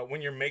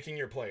when you're making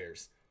your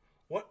players?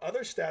 What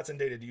other stats and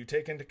data do you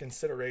take into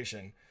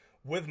consideration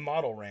with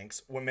model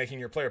ranks when making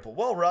your player pool?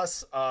 Well,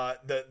 Russ,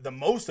 the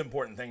most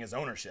important thing is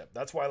ownership.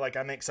 That's why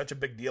I make such a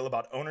big deal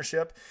about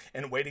ownership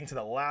and waiting to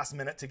the last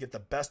minute to get the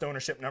best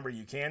ownership number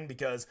you can,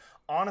 because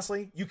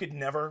honestly, you could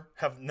never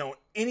have known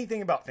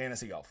anything about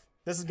fantasy golf.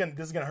 This is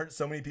gonna hurt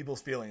so many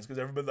people's feelings because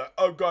everybody's like,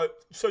 "I've got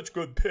such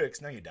good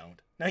picks." No, you don't.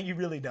 No, you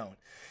really don't.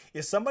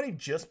 If somebody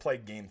just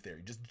played game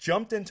theory, just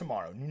jumped in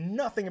tomorrow,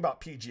 nothing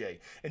about PGA,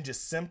 and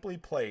just simply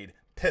played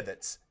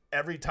pivots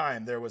every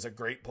time there was a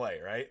great play,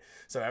 right?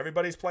 So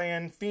everybody's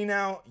playing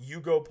Finau, you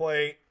go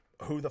play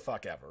who the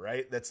fuck ever,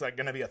 right? That's like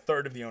going to be a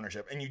third of the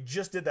ownership. And you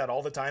just did that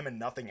all the time and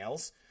nothing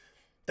else.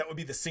 That would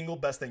be the single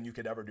best thing you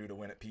could ever do to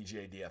win at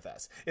PGA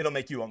DFS. It'll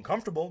make you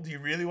uncomfortable. Do you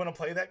really want to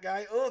play that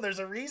guy? Oh, there's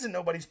a reason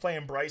nobody's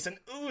playing Bryson.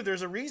 Ooh,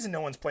 there's a reason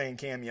no one's playing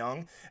Cam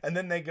Young. And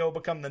then they go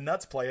become the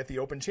nuts play at the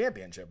Open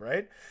Championship,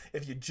 right?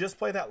 If you just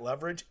play that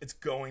leverage, it's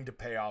going to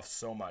pay off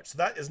so much. So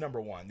that is number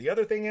one. The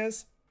other thing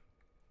is,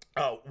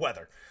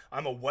 weather.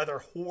 I'm a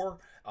weather whore.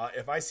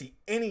 If I see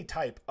any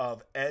type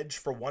of edge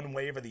for one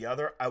wave or the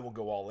other, I will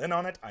go all in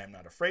on it. I am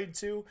not afraid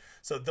to.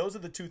 So those are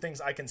the two things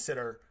I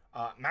consider.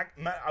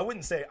 I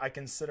wouldn't say I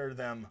consider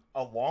them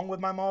along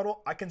with my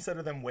model. I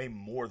consider them way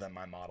more than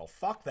my model.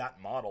 Fuck that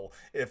model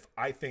if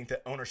I think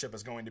that ownership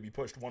is going to be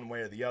pushed one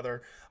way or the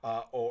other,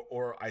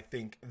 or I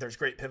think there's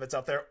great pivots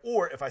out there,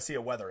 or if I see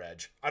a weather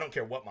edge. I don't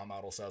care what my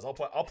model says. I'll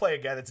play a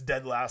guy that's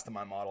dead last in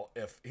my model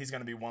if he's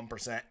going to be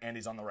 1% and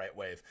he's on the right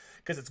wave,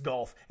 because it's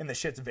golf and the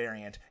shit's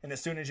variant. And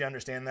as soon as you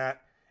understand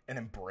that and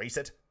embrace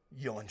it,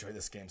 you'll enjoy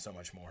this game so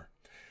much more.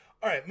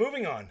 All right,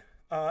 moving on.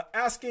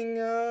 Asking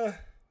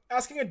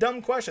a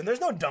dumb question.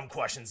 There's no dumb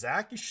question,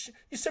 Zach.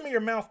 You send me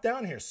your mouth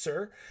down here,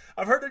 sir.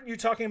 I've heard you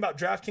talking about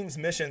DraftKings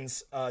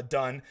missions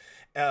done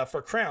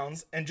for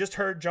crowns, and just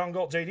heard John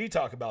Galt JD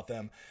talk about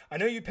them. I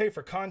know you pay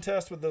for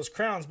contests with those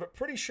crowns, but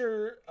pretty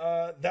sure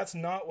that's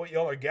not what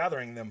y'all are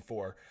gathering them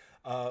for.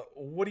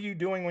 What are you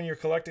doing when you're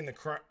collecting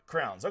the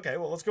crowns? Okay,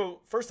 well, let's go.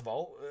 First of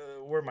all,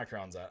 where are my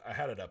crowns at? I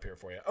had it up here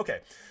for you. Okay,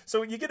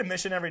 so you get a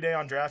mission every day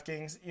on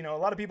DraftKings. You know, a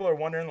lot of people are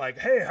wondering, like,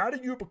 hey, how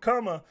did you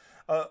become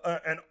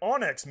an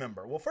Onyx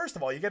member? Well, first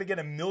of all, you got to get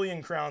 1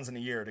 million crowns in a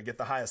year to get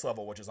the highest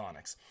level, which is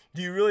Onyx.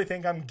 Do you really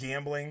think I'm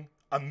gambling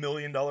 $1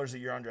 million a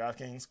year on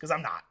DraftKings? Because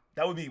I'm not.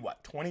 That would be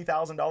what,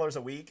 $20,000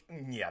 a week?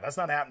 Yeah, that's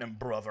not happening,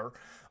 brother.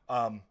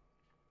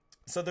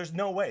 So there's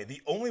no way.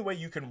 The only way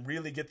you can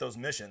really get those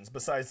missions,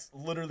 besides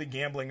literally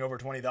gambling over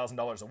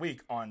 $20,000 a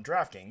week on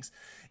DraftKings,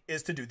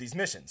 is to do these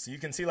missions. So you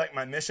can see like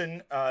my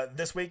mission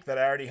this week that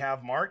I already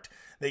have marked.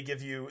 They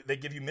give you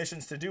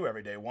missions to do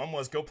every day. One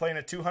was go play in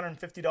a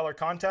 $250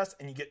 contest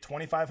and you get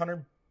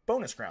 2,500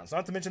 bonus crowns,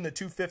 not to mention the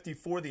 $250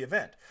 for the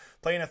event.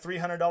 Playing a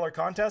 $300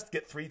 contest,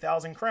 get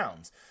 3,000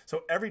 crowns.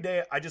 So every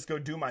day I just go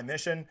do my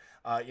mission.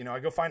 I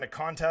go find a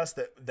contest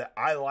that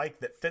I like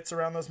that fits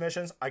around those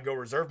missions. I go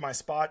reserve my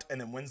spot, and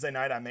then Wednesday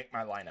night I make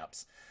my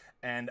lineups.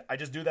 And I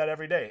just do that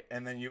every day.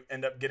 And then you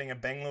end up getting a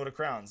bang load of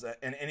crowns.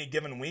 In any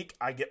given week,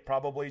 I get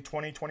probably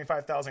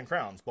 25,000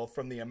 crowns, both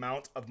from the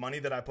amount of money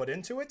that I put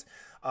into it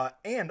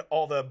and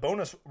all the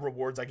bonus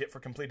rewards I get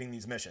for completing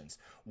these missions.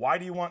 Why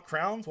do you want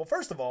crowns? Well,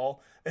 first of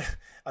all,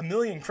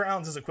 1,000,000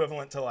 crowns is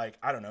equivalent to like,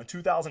 I don't know,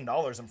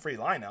 $2,000 in free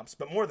lineups.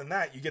 But more than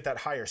that, you get that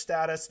higher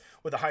status.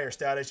 With a higher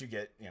status, you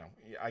get,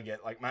 I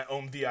get like my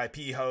own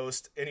VIP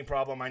host. Any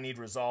problem I need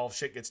resolved,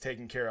 shit gets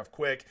taken care of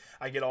quick.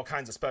 I get all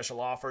kinds of special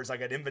offers. I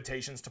get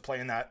invitations to play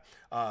in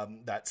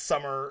that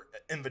summer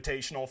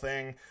invitational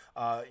thing.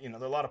 There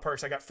are a lot of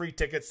perks. I got free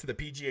tickets to the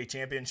PGA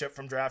Championship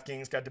from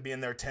DraftKings. Got to be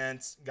in their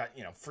tents. Got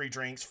free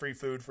drinks, free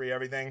food, free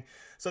everything.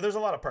 So there's a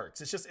lot of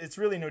perks. It's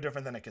really no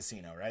different than a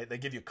casino, right? They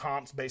give you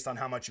comps based on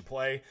how much you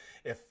play.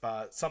 If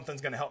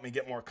something's going to help me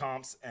get more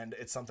comps and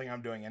it's something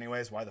I'm doing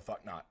anyways, why the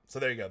fuck not? So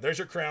there you go. There's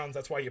your crowns.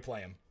 That's why you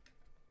play them.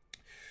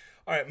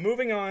 All right,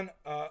 moving on.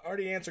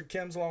 Already answered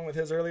Kim's along with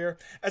his earlier.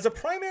 As a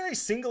primary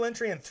single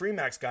entry and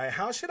 3-max guy,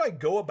 how should I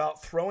go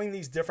about throwing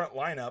these different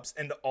lineups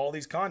into all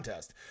these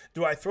contests?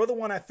 Do I throw the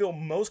one I feel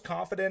most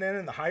confident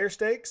in the higher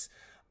stakes?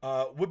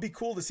 Would be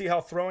cool to see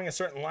how throwing a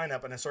certain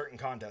lineup in a certain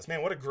contest.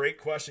 Man, what a great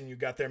question you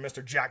got there,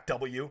 Mr. Jack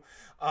W.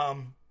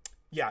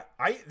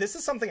 This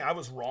is something I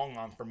was wrong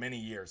on for many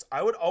years.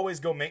 I would always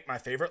go make my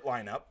favorite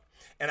lineup,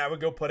 and I would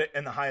go put it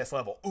in the highest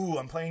level. Ooh,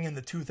 I'm playing in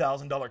the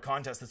 $2,000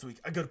 contest this week.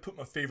 I got to put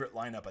my favorite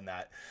lineup in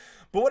that.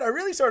 But what I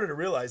really started to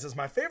realize is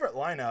my favorite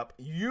lineup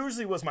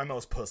usually was my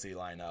most pussy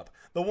lineup.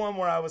 The one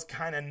where I was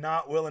kind of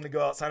not willing to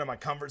go outside of my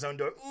comfort zone.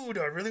 Do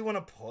I really want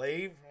to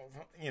play,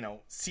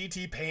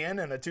 CT Pan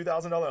in a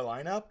 $2,000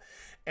 lineup?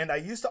 And I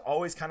used to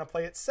always kind of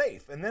play it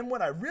safe. And then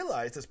what I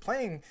realized is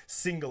playing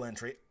single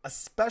entry,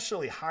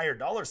 especially higher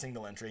dollar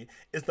single entry,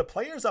 is the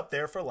players up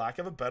there, for lack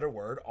of a better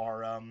word,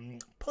 are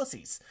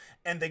pussies.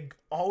 And they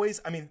always,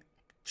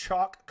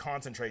 chalk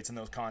concentrates in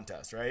those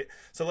contests, right?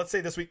 So let's say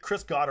this week,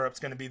 Chris Goddard's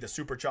going to be the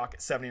super chalk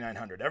at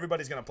 7,900.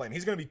 Everybody's going to play him.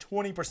 He's going to be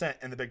 20%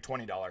 in the big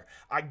 $20.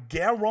 I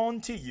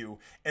guarantee you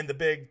in the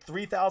big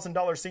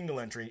 $3,000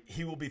 single entry,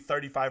 he will be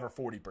 35 or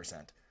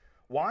 40%.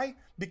 Why?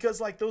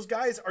 Because those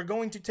guys are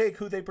going to take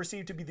who they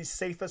perceive to be the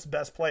safest,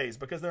 best plays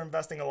because they're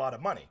investing a lot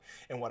of money.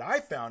 And what I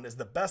found is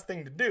the best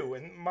thing to do,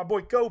 and my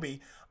boy Kobe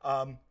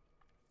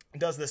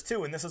does this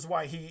too, and this is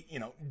why he,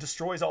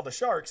 destroys all the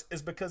sharks,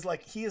 is because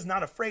he is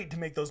not afraid to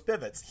make those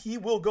pivots. He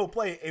will go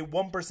play a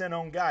 1%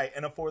 owned guy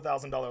in a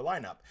 $4,000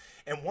 lineup.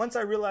 And once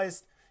I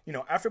realized,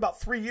 after about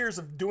 3 years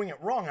of doing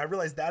it wrong, I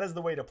realized that is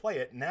the way to play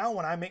it. Now,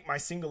 when I make my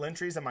single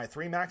entries and my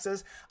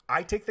 3-maxes,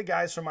 I take the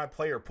guys from my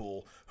player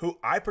pool who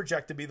I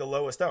project to be the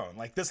lowest owned.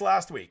 Like this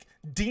last week,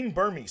 Dean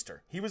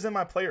Burmeister. He was in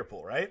my player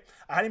pool, right?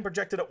 I had him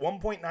projected at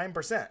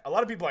 1.9%. A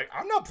lot of people are like,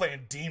 I'm not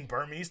playing Dean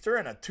Burmeister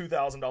in a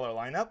 $2,000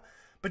 lineup.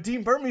 But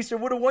Dean Burmeister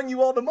would have won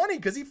you all the money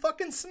because he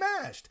fucking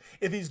smashed.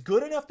 If he's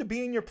good enough to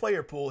be in your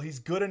player pool, he's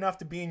good enough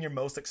to be in your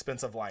most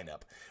expensive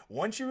lineup.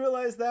 Once you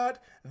realize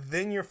that,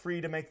 then you're free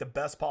to make the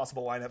best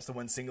possible lineups to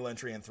win single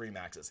entry and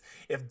 3-maxes.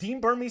 If Dean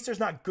Burmeister's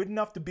not good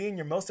enough to be in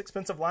your most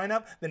expensive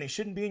lineup, then he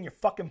shouldn't be in your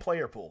fucking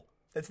player pool.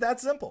 It's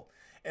that simple.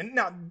 And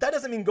now, that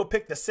doesn't mean go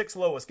pick the 6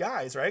 lowest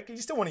guys, right? You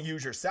still want to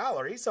use your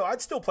salary, so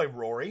I'd still play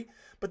Rory.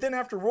 But then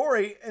after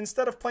Rory,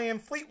 instead of playing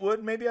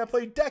Fleetwood, maybe I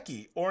play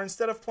Decky. Or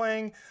instead of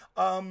playing,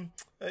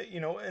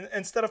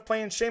 instead of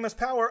playing Seamus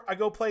Power, I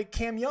go play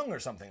Cam Young or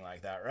something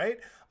like that, right?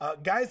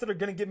 Guys that are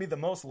going to give me the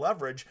most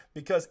leverage,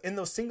 because in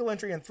those single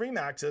entry and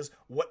 3-maxes,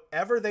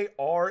 whatever they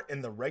are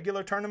in the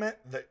regular tournament,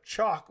 the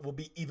chalk will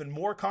be even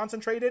more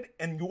concentrated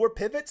and your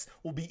pivots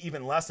will be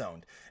even less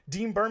owned.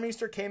 Dean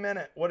Burmeister came in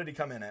at, what did he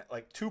come in at?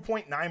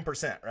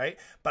 2.9%, right?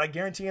 But I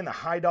guarantee in the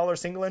high dollar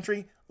single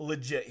entry,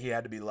 legit, he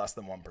had to be less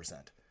than 1%.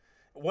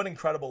 What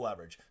incredible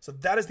leverage. So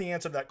that is the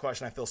answer to that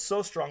question. I feel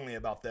so strongly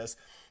about this.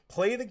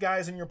 Play the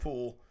guys in your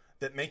pool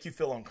that make you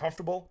feel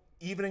uncomfortable,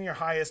 even in your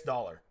highest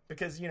dollar.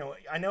 Because,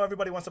 I know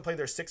everybody wants to play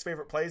their 6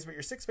 favorite plays, but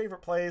your 6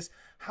 favorite plays,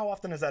 how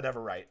often is that ever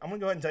right? I'm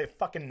going to go ahead and tell you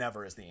fucking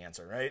never is the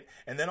answer, right?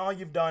 And then all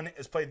you've done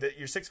is played that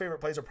your 6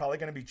 favorite plays are probably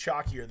going to be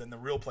chalkier than the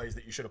real plays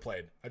that you should have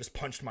played. I just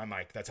punched my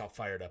mic. That's how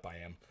fired up I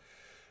am.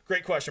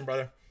 Great question,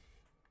 brother.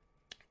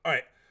 All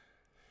right.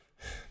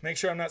 Make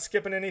sure I'm not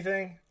skipping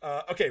anything.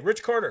 Okay,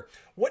 Rich Carter.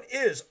 What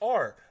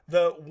are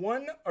the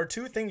 1 or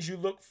 2 things you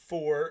look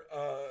for?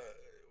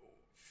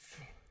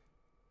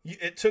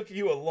 It took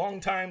you a long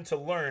time to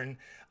learn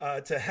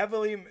to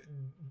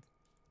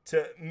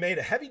made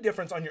a heavy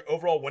difference on your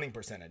overall winning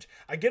percentage.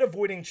 I get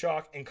avoiding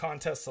chalk in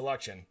contest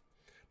selection,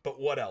 But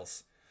what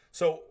else?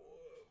 So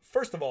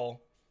first of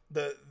all,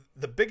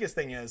 the biggest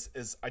thing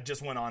is I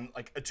just went on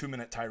like a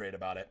 2-minute tirade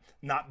about it,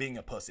 not being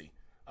a pussy.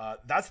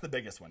 That's the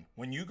biggest one.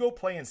 When you go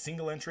play in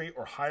single entry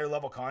or higher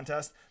level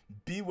contest,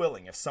 be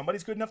willing. If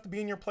somebody's good enough to be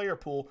in your player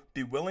pool,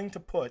 be willing to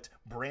put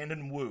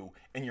Brandon Wu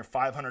in your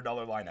 $500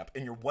 lineup,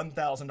 in your $1,000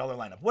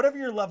 lineup, whatever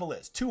your level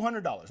is,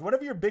 $200,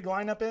 whatever your big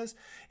lineup is.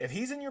 If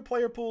he's in your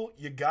player pool,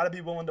 you got to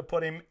be willing to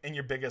put him in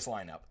your biggest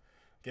lineup.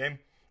 Okay?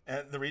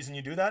 And the reason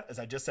you do that, as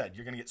I just said,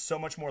 you're going to get so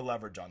much more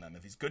leverage on them.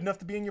 If he's good enough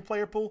to be in your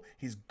player pool,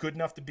 he's good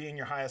enough to be in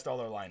your highest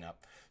dollar lineup.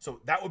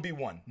 So that would be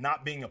one,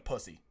 not being a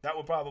pussy. That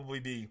would probably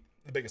be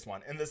the biggest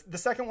one. And the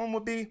second one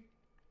would be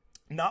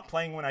not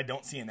playing when I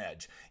don't see an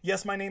edge.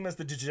 Yes, my name is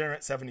the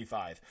Degenerate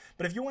 75.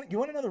 But if you want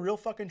to know the real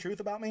fucking truth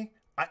about me,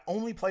 I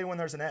only play when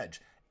there's an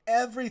edge.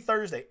 Every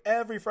Thursday,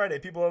 every Friday,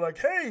 people are like,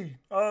 hey,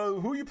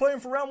 who are you playing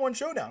for round 1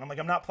 showdown? I'm like,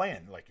 I'm not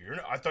playing. They're like,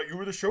 I thought you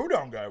were the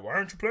showdown guy. Why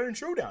aren't you playing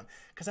showdown?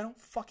 Because I don't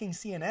fucking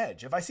see an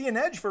edge. If I see an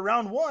edge for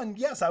round 1,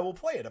 yes, I will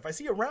play it. If I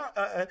see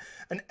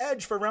an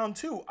edge for round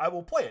 2, I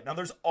will play it. Now,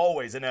 there's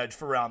always an edge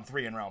for round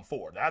 3 and round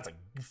 4. That's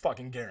a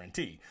fucking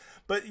guarantee.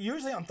 But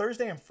usually on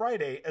Thursday and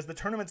Friday, as the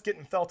tournament's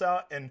getting felt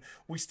out and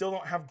we still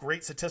don't have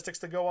great statistics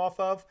to go off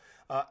of,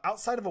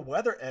 outside of a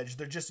weather edge,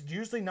 they're just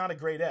usually not a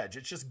great edge.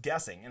 It's just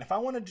guessing. And if I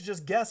wanted to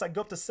just guess, I'd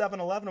go up to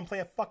 7-11 and play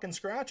a fucking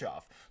scratch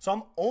off. So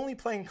I'm only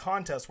playing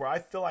contests where I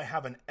feel I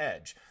have an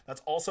edge.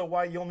 That's also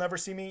why you'll never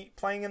see me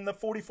playing in the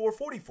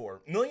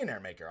 44-44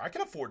 Millionaire Maker. I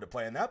can afford to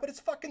play in that, but it's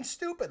fucking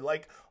stupid.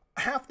 Like,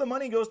 half the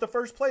money goes to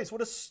first place.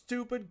 What a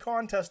stupid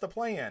contest to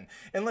play in.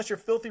 Unless you're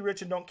filthy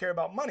rich and don't care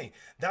about money.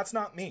 That's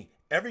not me.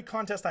 Every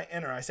contest I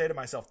enter, I say to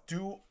myself,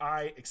 do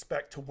I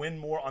expect to win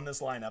more on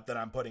this lineup that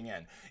I'm putting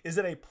in? Is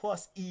it a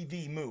plus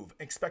EV move,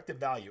 expected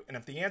value? And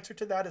if the answer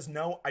to that is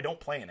no, I don't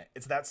play in it.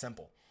 It's that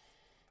simple.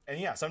 And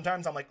yeah,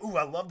 sometimes I'm like, ooh,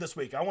 I love this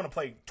week. I want to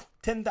play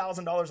 $10,000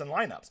 in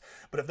lineups.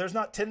 But if there's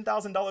not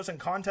 $10,000 in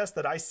contests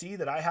that I see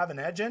that I have an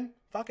edge in,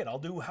 fuck it. I'll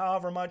do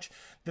however much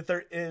that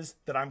there is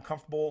that I'm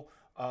comfortable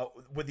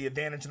with the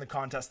advantage in the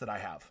contest that I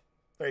have.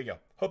 There you go.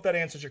 Hope that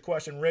answers your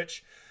question,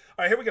 Rich.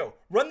 All right, here we go.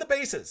 Run the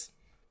bases.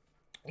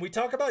 We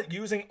talk about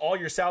using all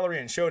your salary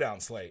and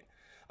showdown slate.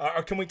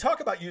 Or can we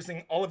talk about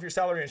using all of your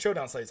salary and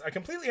showdown slates? I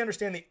completely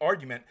understand the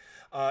argument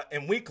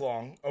in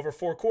week-long over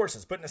 4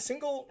 courses, but in a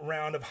single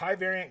round of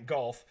high-variant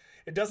golf,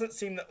 it doesn't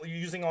seem that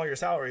using all your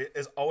salary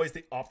is always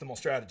the optimal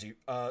strategy.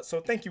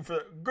 So thank you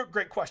for the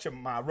great question,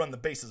 my run the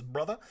bases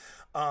brother.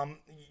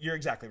 You're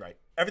exactly right.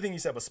 Everything you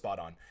said was spot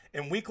on.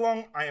 In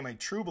week-long, I am a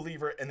true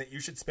believer in that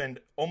you should spend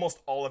almost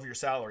all of your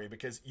salary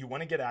because you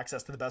want to get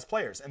access to the best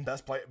players, and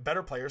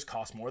better players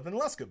cost more than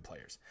less good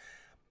players.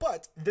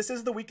 But this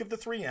is the week of the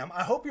 3M.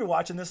 I hope you're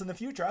watching this in the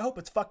future. I hope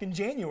it's fucking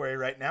January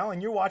right now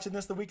and you're watching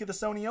this the week of the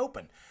Sony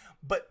Open.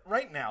 But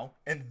right now,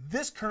 in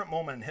this current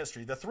moment in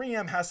history, the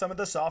 3M has some of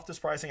the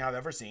softest pricing I've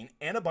ever seen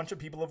and a bunch of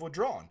people have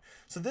withdrawn.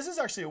 So this is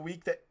actually a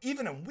week that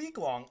even in week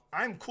long,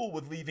 I'm cool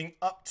with leaving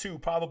up to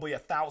probably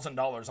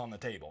 $1,000 on the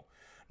table.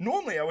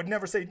 Normally, I would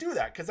never say do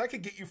that because that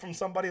could get you from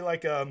somebody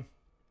like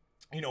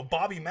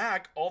Bobby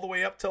Mack all the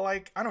way up to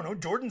like, I don't know,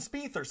 Jordan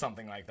Spieth or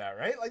something like that,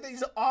 right? Like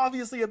he's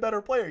obviously a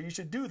better player. You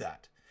should do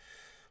that.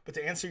 But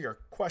to answer your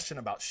question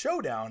about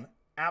showdown,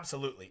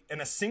 absolutely.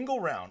 In a single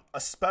round,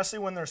 especially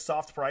when there's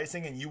soft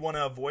pricing and you want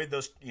to avoid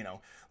those,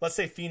 let's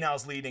say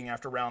Finau's leading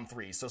after round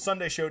 3. So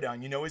Sunday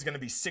showdown, he's going to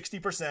be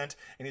 60%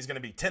 and he's going to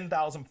be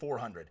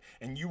 10,400.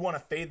 And you want to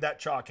fade that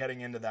chalk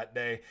heading into that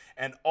day.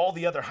 And all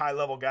the other high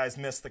level guys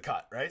miss the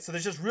cut, right? So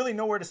there's just really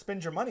nowhere to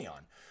spend your money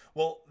on.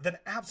 Well, then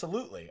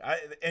absolutely.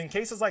 In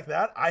cases like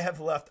that, I have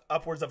left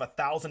upwards of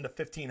 1,000 to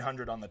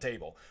 1,500 on the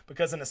table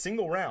because in a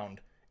single round,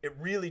 it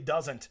really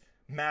doesn't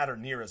matter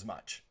near as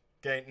much.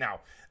 Okay,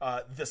 now,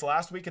 this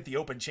last week at the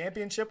Open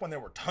Championship, when there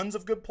were tons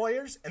of good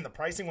players and the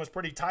pricing was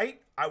pretty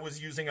tight, I was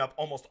using up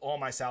almost all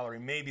my salary,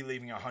 maybe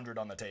leaving 100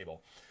 on the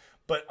table.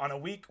 But on a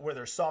week where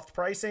there's soft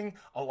pricing,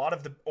 a lot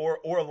of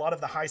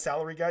the high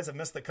salary guys have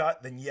missed the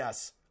cut, then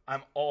yes,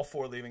 I'm all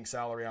for leaving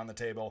salary on the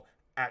table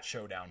at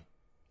Showdown.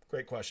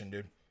 Great question,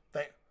 dude.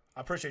 I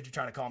appreciate you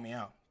trying to call me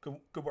out.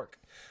 Good work.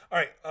 All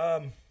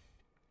right,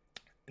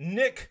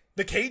 Nick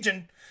the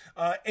Cajun,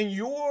 in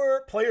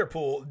your player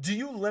pool, do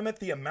you limit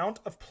the amount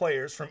of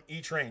players from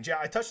each range? Yeah,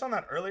 I touched on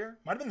that earlier.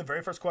 Might have been the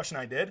very first question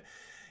I did.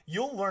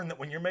 You'll learn that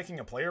when you're making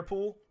a player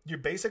pool,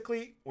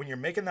 when you're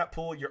making that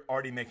pool, you're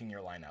already making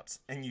your lineups.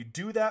 And you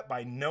do that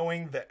by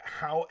knowing that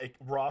how a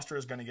roster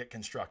is going to get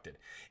constructed.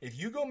 If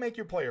you go make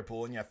your player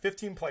pool and you have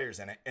 15 players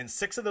in it and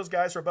 6 of those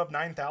guys are above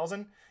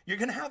 9,000, you're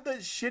going to have the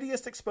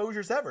shittiest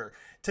exposures ever.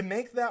 To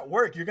make that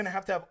work, you're going to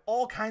have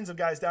all kinds of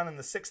guys down in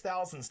the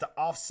 6,000s to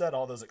offset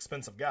all those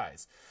expensive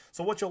guys.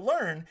 So what you'll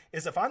learn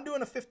is if I'm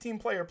doing a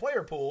 15-player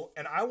player pool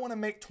and I want to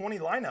make 20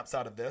 lineups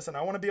out of this and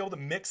I want to be able to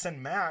mix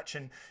and match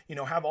and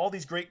have all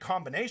these great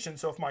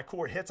combinations, so if my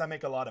core hits, I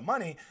make a lot of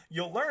money,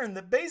 you'll learn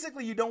that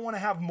basically you don't want to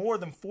have more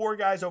than 4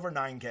 guys over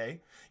 9K.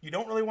 You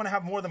don't really want to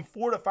have more than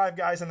 4 to 5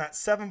 guys in that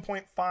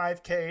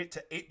 7.5K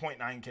to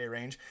 8.9K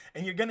range,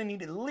 and you're going to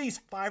need at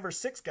least 5 or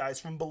 6 guys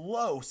from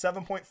below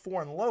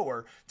 7.4 and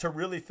lower to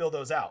really fill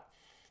those out.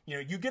 You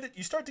know,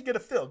 you start to get a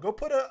feel. Go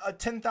put a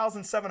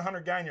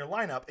 10,700 guy in your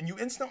lineup, and you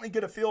instantly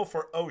get a feel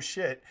for, oh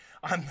shit,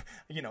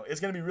 it's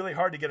going to be really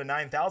hard to get a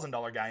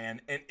 $9,000 guy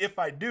in, and if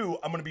I do,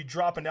 I'm going to be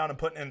dropping down and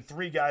putting in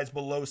 3 guys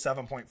below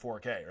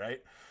 7.4K,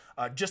 right?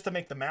 Just to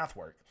make the math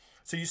work.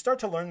 So you start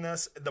to learn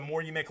this the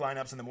more you make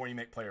lineups and the more you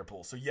make player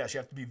pools. So yes, you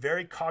have to be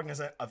very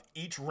cognizant of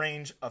each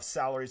range of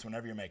salaries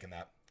whenever you're making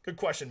that. Good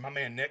question, my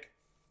man Nick.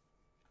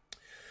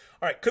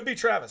 All right, could be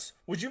Travis.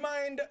 Would you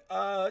mind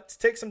to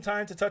take some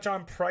time to touch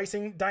on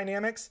pricing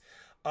dynamics?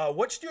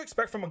 What should you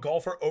expect from a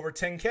golfer over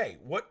 10K?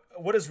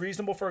 What is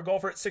reasonable for a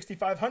golfer at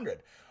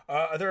 6,500?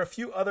 Are there a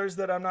few others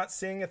that I'm not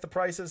seeing at the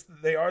prices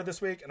they are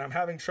this week, and I'm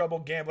having trouble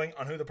gambling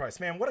on who the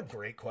price? Man, what a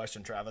great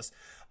question, Travis.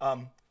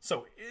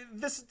 So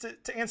this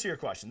to answer your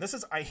question,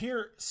 I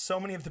hear so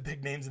many of the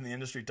big names in the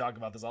industry talk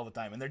about this all the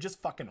time, and they're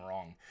just fucking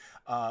wrong.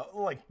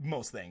 Like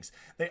most things,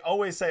 they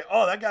always say,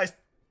 "Oh, that guy's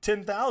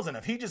 10,000.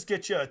 If he just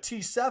gets you a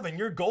T7,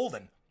 you're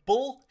golden."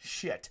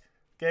 Bullshit.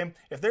 Okay,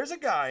 if there's a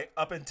guy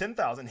up in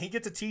 10,000, he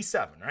gets a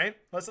T7, right?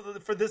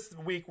 For this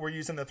week, we're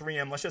using the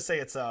 3M. Let's just say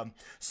it's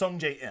Sung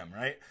J M,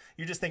 right?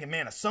 You're just thinking,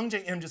 man, if Sung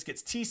J M just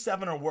gets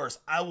T7 or worse,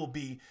 I will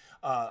be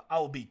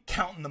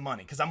counting the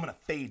money because I'm gonna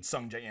fade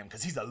Sung J M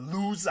because he's a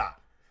loser.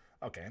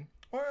 Okay.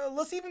 Or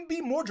let's even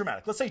be more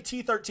dramatic. Let's say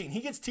T13.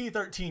 He gets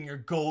T13, you're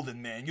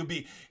golden, man. You'll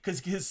be,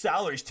 because his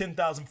salary's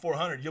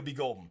 10,400, you'll be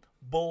golden.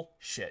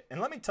 Bullshit. And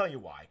let me tell you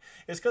why.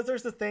 It's because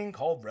there's this thing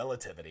called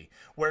relativity,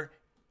 where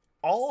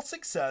all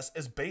success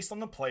is based on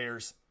the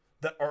players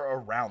that are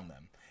around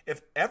them.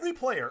 If every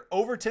player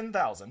over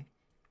 10,000,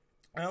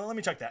 let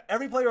me check that.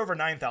 Every player over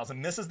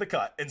 9,000 misses the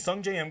cut and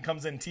Sung J M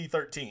comes in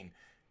T13,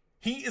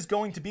 he is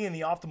going to be in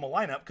the optimal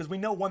lineup because we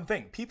know one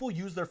thing. People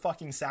use their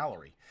fucking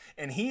salary.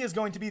 And he is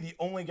going to be the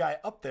only guy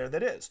up there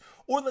that is.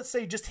 Or let's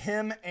say just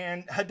him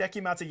and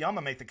Hideki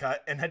Matsuyama make the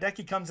cut and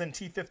Hideki comes in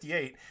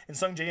T58 and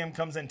Sung J M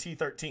comes in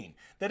T13.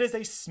 That is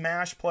a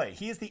smash play.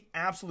 He is the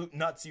absolute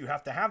nuts you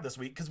have to have this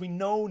week because we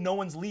know no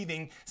one's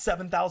leaving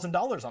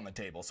 $7,000 on the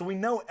table. So we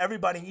know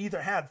everybody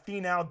either had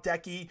Finau,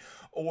 Deki,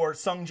 or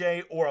Sung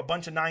J or a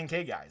bunch of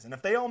 9K guys. And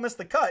if they all miss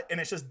the cut and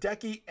it's just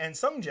Deki and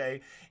Sung J,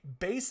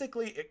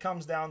 basically it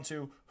comes down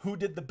to who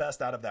did the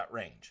best out of that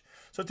range.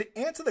 So to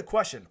answer the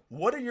question,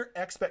 what are your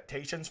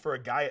expectations for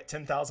a guy at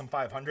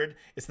 10,500?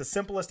 It's the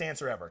simplest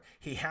answer ever.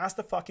 He has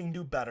to fucking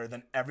do better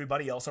than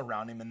everybody else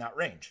around him in that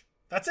range.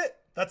 That's it.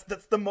 That's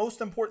the most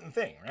important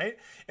thing, right?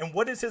 And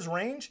what is his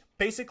range?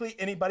 Basically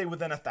anybody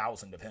within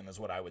 1,000 of him is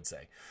what I would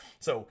say.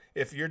 So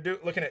if you're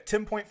looking at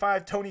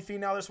 10.5 Tony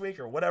Finau this week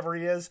or whatever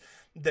he is,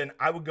 then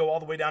I would go all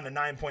the way down to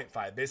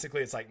 9.5.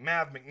 Basically it's like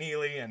Mav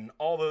McNeely and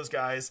all those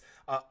guys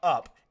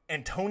up.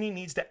 And Tony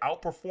needs to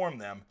outperform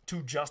them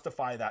to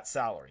justify that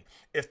salary.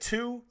 If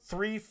 2,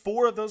 3,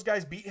 4 of those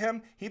guys beat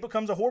him, he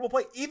becomes a horrible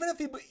play. Even if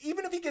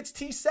he gets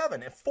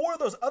T7, if 4 of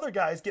those other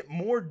guys get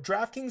more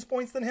DraftKings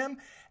points than him,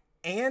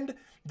 and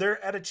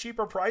they're at a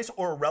cheaper price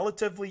or a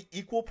relatively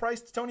equal price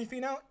to Tony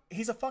Finau,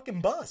 he's a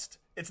fucking bust.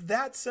 It's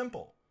that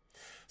simple.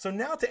 So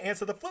now to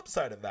answer the flip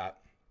side of that,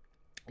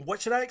 what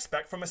should I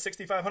expect from a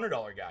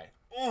 $6,500 guy?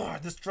 Oh,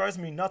 this drives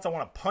me nuts. I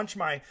want to punch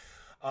my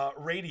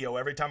radio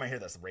every time I hear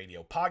this.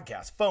 Radio,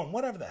 podcast, phone,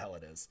 whatever the hell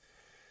it is.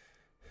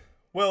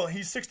 Well,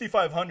 he's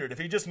 6,500. If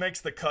he just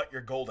makes the cut,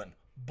 you're golden.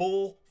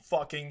 Bull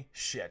fucking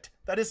shit.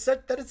 That is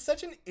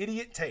such an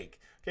idiot take.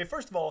 Okay,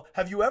 first of all,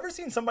 have you ever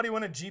seen somebody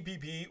win a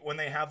GPP when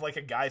they have like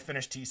a guy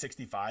finish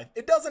T65?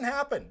 It doesn't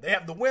happen. They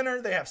have the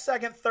winner, they have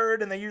second,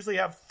 third, and they usually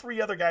have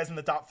 3 other guys in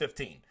the top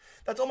 15.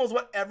 That's almost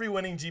what every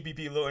winning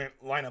GPP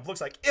lineup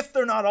looks like if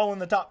they're not all in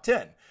the top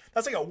 10.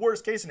 That's like a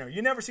worst case scenario.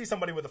 You never see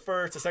somebody with a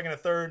first, a second, a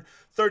third,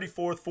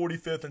 34th,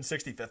 45th, and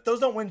 65th.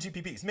 Those don't win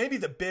GPPs. Maybe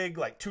the big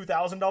like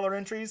 $2,000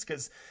 entries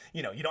because,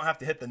 you don't have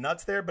to hit the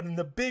nuts there. But in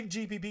the big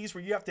GPPs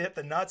where you have to hit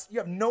the nuts, you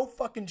have no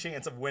fucking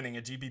chance of winning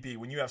a GPP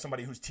when you have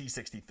somebody who's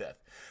T65th.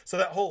 So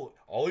that whole,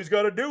 all he's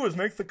got to do is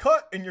make the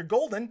cut and you're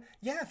golden.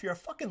 Yeah, if you're a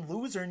fucking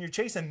loser and you're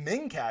chasing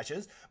min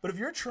cashes. But if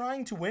you're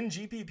trying to win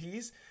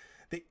GPPs,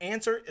 the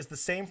answer is the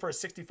same for a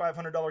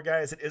 $6,500 guy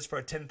as it is for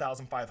a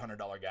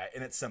 $10,500 guy.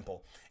 And it's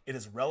simple. It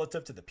is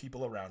relative to the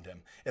people around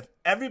him. If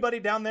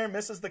everybody down there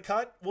misses the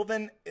cut, well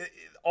then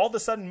all of a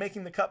sudden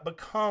making the cut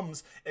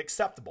becomes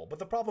acceptable. But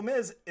the problem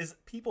is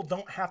people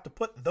don't have to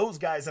put those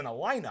guys in a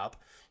lineup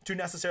to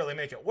necessarily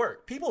make it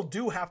work. People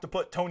do have to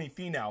put Tony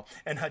Finau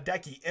and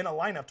Hideki in a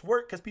lineup to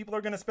work because people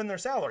are going to spend their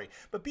salary.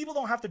 But people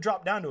don't have to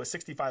drop down to a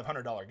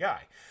 $6,500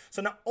 guy.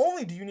 So not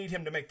only do you need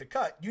him to make the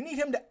cut, you need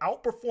him to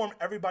outperform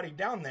everybody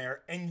down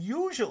there and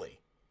usually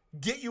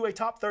get you a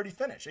top 30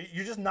 finish.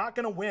 You're just not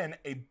going to win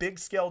a big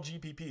scale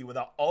GPP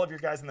without all of your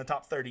guys in the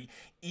top 30,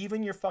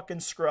 even your fucking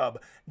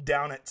scrub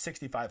down at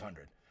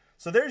 6,500.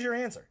 So there's your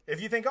answer.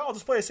 If you think, oh, I'll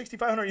just play a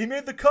 6,500, he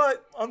made the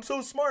cut, I'm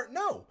so smart.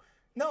 No,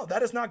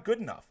 that is not good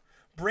enough.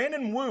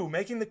 Brandon Wu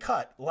making the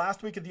cut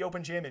last week at the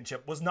Open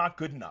Championship was not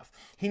good enough.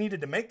 He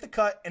needed to make the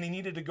cut and he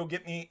needed to go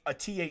get me a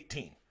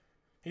T18.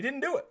 He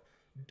didn't do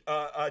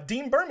it.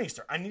 Dean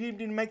Burmeister, I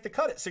needed him to make the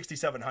cut at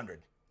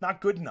 6,700.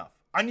 Not good enough.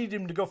 I needed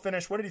him to go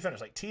finish, what did he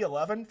finish? Like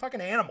T11?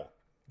 Fucking animal.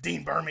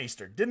 Dean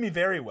Burmeister. Did me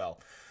very well.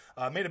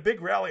 Made a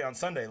big rally on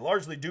Sunday,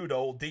 largely due to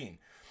old Dean.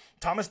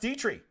 Thomas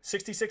Dietrich,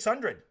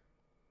 6,600.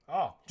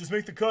 Oh, just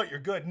make the cut. You're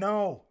good.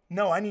 No,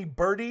 I need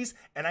birdies,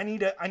 and I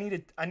need a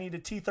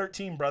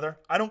T13, brother.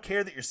 I don't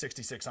care that you're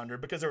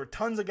 6,600 because there were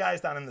tons of guys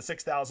down in the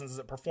 6,000s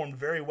that performed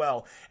very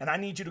well, and I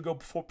need you to go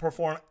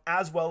perform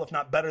as well, if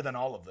not better than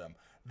all of them.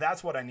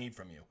 That's what I need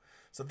from you.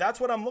 So that's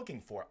what I'm looking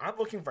for. I'm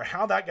looking for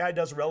how that guy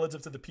does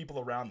relative to the people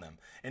around them.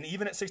 And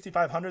even at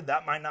 6,500,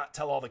 that might not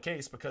tell all the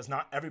case because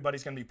not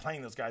everybody's going to be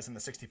playing those guys in the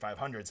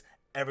 6,500s.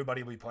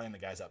 Everybody will be playing the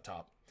guys up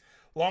top.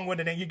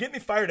 Long-winded, and you get me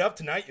fired up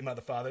tonight, you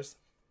motherfathers.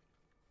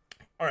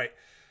 All right,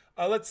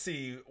 let's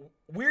see.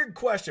 Weird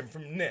question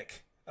from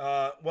Nick.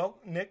 Well,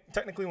 Nick,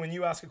 technically when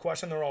you ask a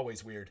question, they're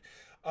always weird.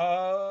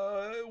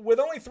 With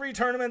only 3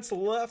 tournaments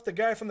left, the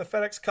guy from the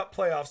FedEx Cup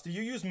playoffs, do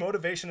you use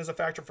motivation as a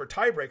factor for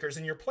tiebreakers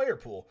in your player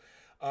pool?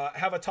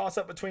 Have a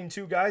toss-up between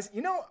 2 guys?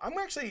 You know, I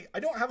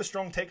don't have a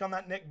strong take on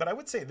that, Nick, but I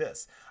would say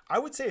this. I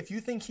would say if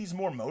you think he's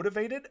more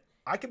motivated,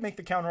 I could make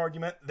the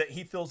counter-argument that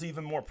he feels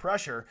even more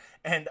pressure.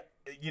 And,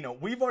 you know,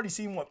 we've already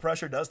seen what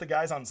pressure does to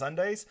guys on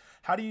Sundays.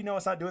 How do you know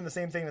it's not doing the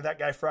same thing to that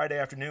guy Friday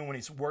afternoon when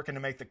he's working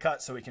to make the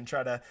cut so he can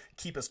try to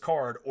keep his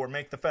card or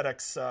make the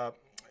FedEx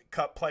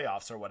Cup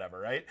playoffs or whatever,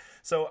 right?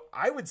 So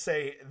I would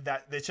say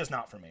that it's just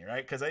not for me,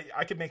 right? Because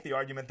I could make the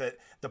argument that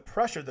the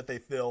pressure that they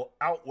feel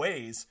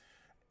outweighs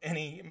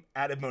any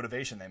added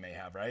motivation they may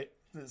have, right?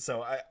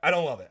 So I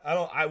don't love it.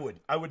 I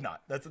would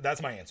not.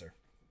 That's my answer.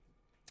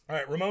 All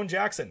right, Ramon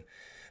Jackson.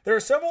 There are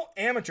several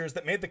amateurs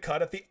that made the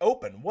cut at the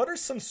Open. What are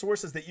some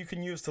sources that you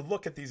can use to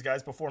look at these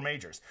guys before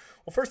majors?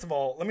 Well, first of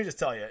all, let me just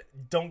tell you,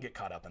 don't get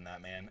caught up in that,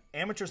 man.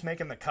 Amateurs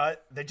making the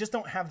cut, they just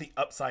don't have the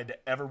upside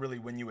to ever really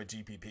win you a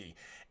GPP.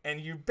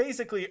 And you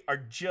basically are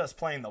just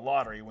playing the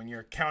lottery when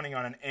you're counting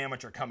on an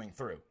amateur coming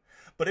through.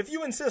 But if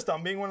you insist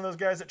on being one of those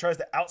guys that tries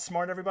to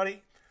outsmart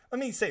everybody, let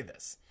me say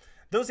this.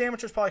 Those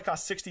amateurs probably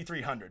cost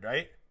 $6,300,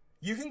 right?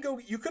 You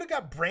could have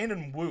got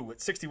Brandon Wu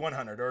at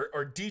 6,100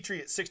 or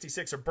Dietrich at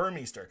 66 or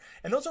Burmeister.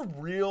 And those are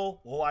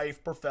real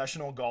life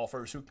professional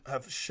golfers who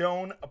have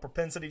shown a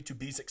propensity to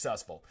be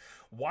successful.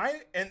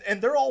 Why?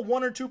 And they're all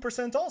 1 or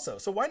 2% also.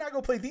 So why not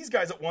go play these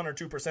guys at 1 or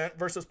 2%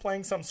 versus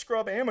playing some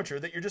scrub amateur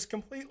that you're just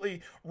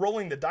completely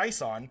rolling the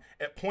dice on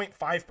at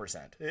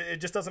 0.5%? It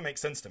just doesn't make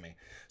sense to me.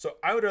 So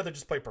I would rather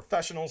just play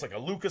professionals like a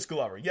Lucas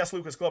Glover. Yes,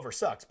 Lucas Glover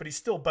sucks, but he's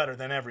still better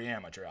than every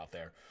amateur out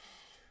there.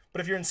 But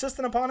if you're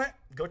insistent upon it,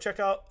 go check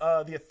out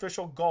the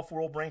official Golf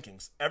World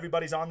Rankings.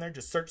 Everybody's on there.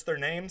 Just search their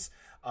names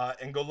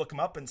and go look them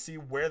up and see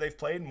where they've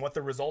played and what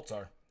their results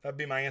are. That'd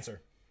be my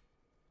answer.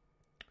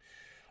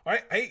 All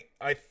right. Hey,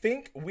 I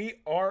think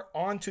we are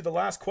on to the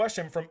last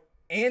question from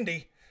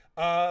Andy.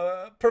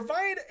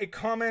 Provide a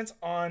comment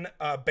on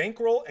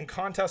bankroll and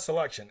contest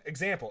selection.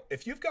 Example,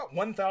 if you've got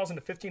 $1,000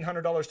 to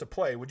 $1,500 to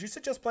play, would you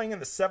suggest playing in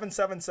the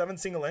 777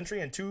 single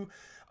entry and 2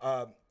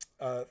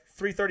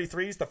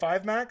 333s, the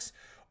 5 max?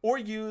 Or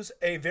use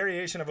a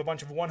variation of a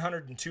bunch of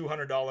 $100 and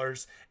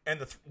 $200 and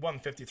the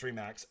 153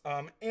 max.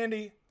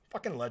 Andy,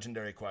 fucking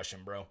legendary question,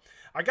 bro.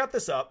 I got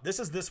this up. This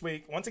is this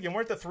week. Once again,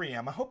 we're at the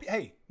 3M. I hope you,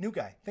 hey, new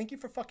guy, thank you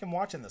for fucking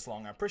watching this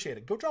long. I appreciate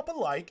it. Go drop a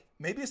like,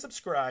 maybe a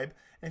subscribe.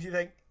 And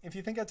if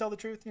you think I tell the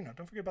truth, you know,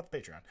 don't forget about the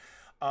Patreon.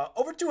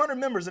 Over 200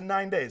 members in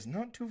 9 days.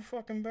 Not too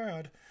fucking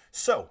bad.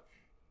 So,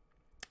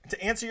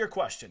 to answer your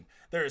question,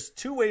 there's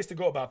 2 ways to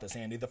go about this,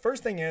 Andy. The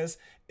first thing is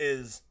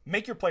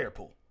make your player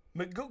pool.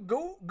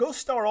 Go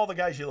star all the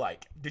guys you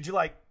like. Did you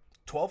like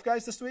 12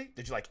 guys this week?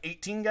 Did you like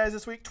 18 guys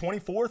this week?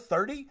 24,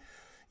 30?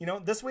 You know,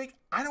 this week,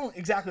 I don't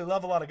exactly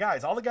love a lot of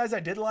guys. All the guys I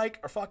did like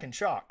are fucking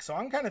chalk. So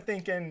I'm kind of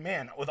thinking,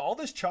 man, with all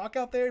this chalk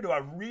out there, do I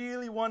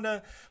really want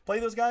to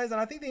play those guys?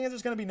 And I think the answer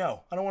is going to be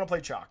no. I don't want to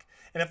play chalk.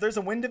 And if there's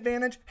a wind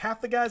advantage,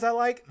 half the guys I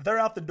like, they're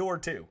out the door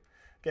too.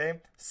 Okay?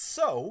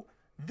 So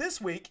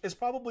this week is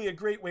probably a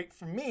great week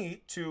for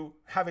me to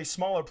have a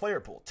smaller player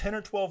pool. 10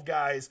 or 12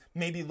 guys,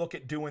 maybe look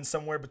at doing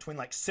somewhere between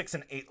like 6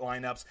 and 8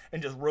 lineups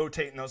and just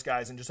rotating those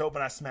guys and just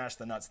hoping I smash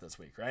the nuts this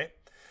week, right?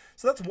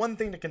 So that's one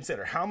thing to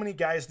consider. How many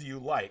guys do you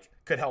like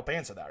could help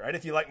answer that, right?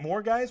 If you like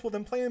more guys, well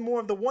then play in more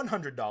of the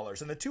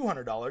 $100 and the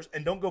 $200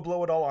 and don't go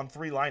blow it all on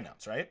 3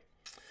 lineups, right?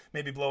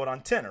 Maybe blow it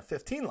on 10 or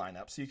 15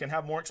 lineups so you can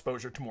have more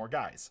exposure to more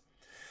guys.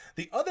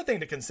 The other thing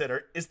to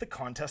consider is the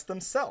contests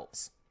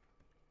themselves.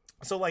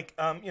 So like,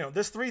 you know,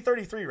 this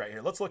 333 right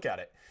here, let's look at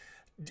it.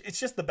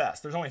 It's just the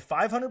best. There's only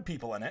 500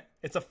 people in it.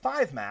 It's a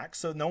 5 max,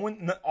 so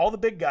all the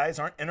big guys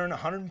aren't entering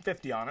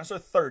 150 on us or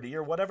 30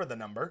 or whatever the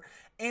number.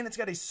 And it's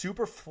got a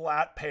super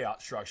flat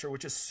payout structure,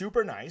 which is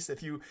super nice.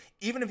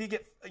 Even if you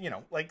get, you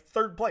know, like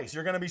 3rd place,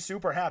 you're going to be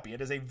super happy.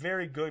 It is a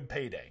very good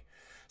payday.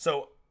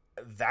 So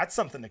that's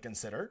something to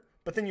consider.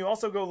 But then you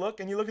also go look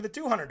and you look at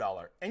the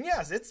 $200. And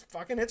yes,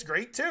 it's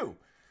great too.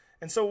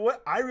 And so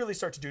what I really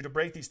start to do to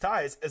break these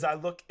ties is I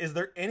look, is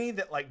there any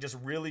that like just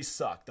really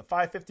suck? The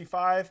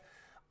 555,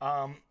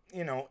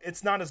 you know,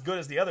 it's not as good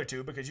as the other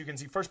 2 because you can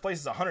see first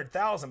place is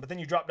 100,000, but then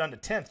you drop down to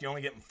 10th, you're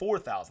only getting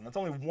 4,000. That's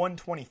only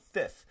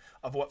 1/25th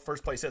of what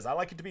first place is. I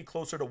like it to be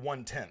closer to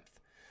 1/10.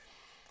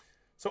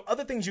 So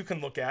other things you can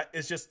look at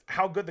is just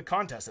how good the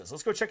contest is.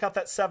 Let's go check out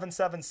that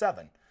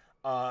 777.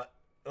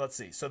 let's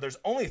see. So there's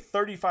only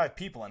 35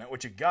 people in it,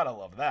 which you gotta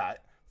love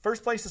that.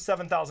 First place is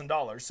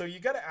 $7,000. So you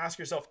got to ask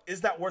yourself,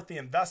 is that worth the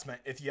investment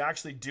if you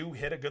actually do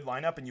hit a good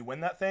lineup and you win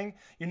that thing?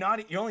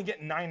 You're only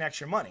getting 9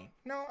 extra money.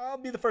 No, I'll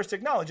be the first to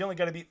acknowledge you only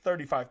got to beat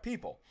 35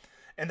 people.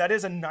 And that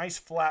is a nice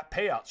flat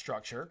payout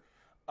structure.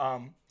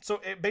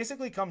 So it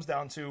basically comes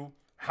down to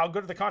how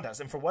good are the contests.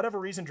 And for whatever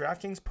reason,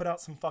 DraftKings put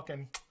out some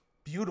fucking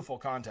beautiful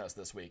contest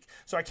this week.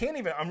 So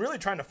I'm really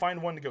trying to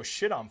find one to go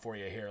shit on for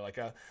you here, like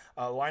a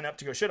lineup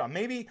to go shit on.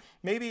 Maybe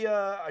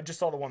I just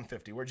saw the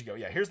 150. Where'd you go?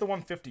 Yeah, here's the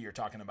 150 you're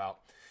talking about.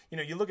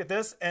 You look at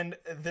this, and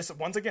this,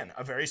 once again,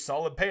 a very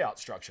solid payout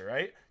structure,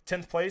 right?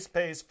 10th place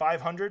pays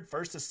 500,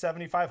 first is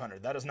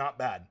 7,500. That is not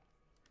bad.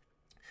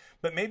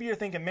 But maybe you're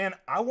thinking, man,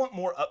 I want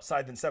more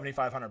upside than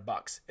 7,500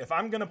 bucks. If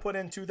I'm going to put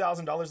in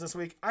 $2,000 this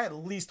week, I at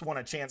least want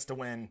a chance to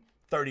win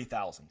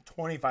 30,000,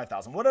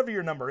 25,000, whatever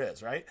your number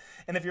is, right?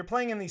 And if you're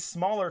playing in these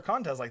smaller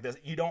contests like this,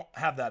 you don't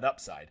have that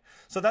upside.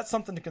 So that's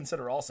something to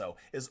consider also,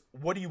 is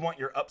what do you want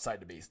your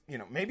upside to be?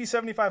 Maybe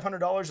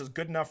 $7,500 is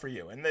good enough for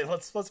you. And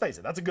let's face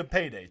it, that's a good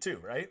payday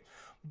too, right?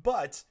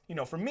 But,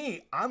 for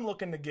me, I'm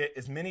looking to get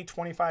as many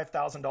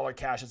 $25,000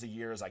 cashes a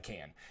year as I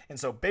can. And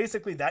so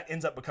basically that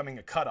ends up becoming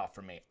a cutoff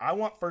for me. I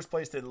want first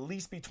place to at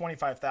least be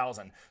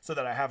 25,000 so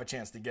that I have a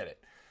chance to get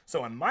it.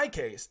 So in my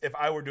case, if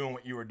I were doing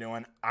what you were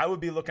doing, I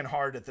would be looking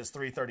hard at this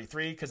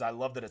 333 because I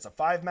love that it's a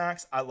 5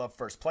 max. I love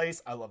first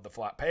place. I love the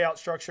flat payout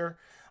structure.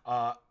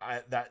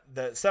 The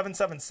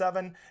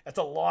 777, that's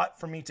a lot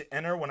for me to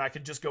enter when I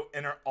could just go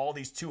enter all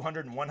these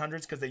 200 and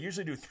 100s because they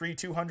usually do 3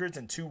 200s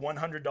and 2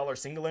 $100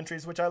 single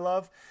entries, which I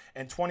love.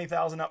 And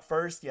 20,000 up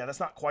first. Yeah, that's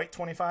not quite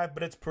 25,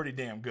 but it's pretty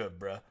damn good,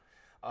 bruh.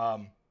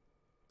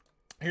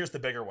 Here's the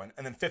bigger one.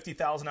 And then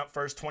 50,000 up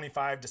first,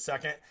 25 to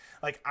second.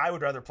 Like, I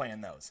would rather play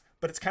in those.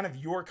 But it's kind of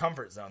your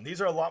comfort zone.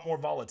 These are a lot more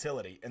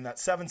volatility. And that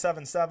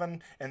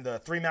 777 and the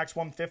 3 max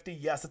 150,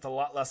 yes, it's a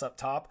lot less up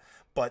top,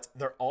 but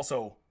they're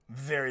also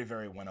very,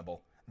 very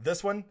winnable.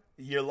 This one,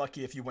 you're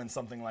lucky if you win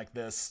something like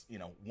this,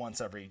 once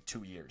every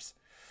 2 years.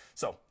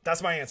 So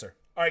that's my answer.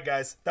 All right,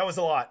 guys, that was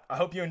a lot. I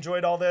hope you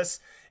enjoyed all this.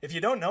 If you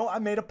don't know, I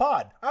made a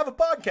pod. I have a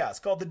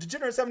podcast called The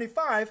Degenerate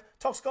 75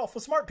 Talks Golf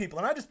with Smart People,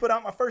 and I just put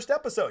out my first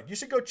episode. You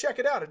should go check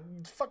it out. It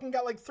fucking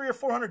got like 300 or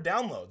 400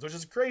 downloads, which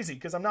is crazy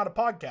because I'm not a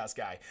podcast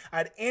guy. I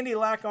had Andy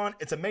Lack on.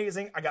 It's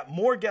amazing. I got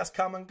more guests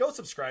coming. Go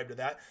subscribe to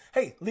that.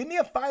 Hey, leave me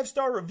a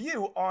 5-star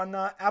review on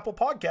Apple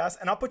Podcasts,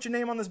 and I'll put your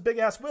name on this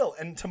big-ass wheel.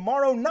 And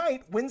tomorrow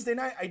night, Wednesday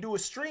night, I do a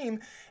stream,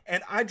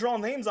 and I draw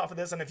names off of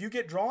this, and if you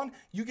get drawn,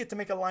 you get to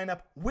make a lineup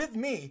with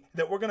me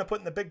that we're going to put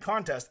in the big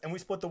contest, and we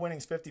split the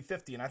winnings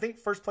 50-50. And I think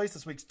first place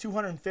this week's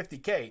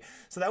 $250K.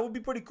 So that would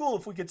be pretty cool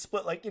if we could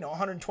split like,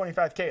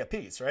 $125K a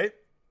piece, right?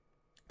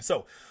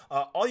 So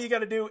all you got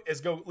to do is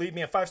go leave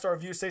me a 5-star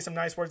review, say some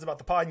nice words about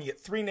the pod, and you get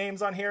 3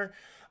 names on here.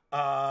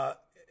 I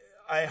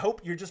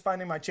hope you're just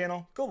finding my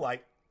channel. Go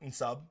like and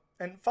sub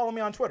and follow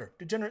me on Twitter,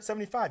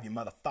 Degenerate75, you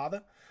mother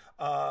father.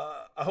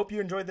 I hope you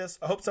enjoyed this.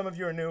 I hope some of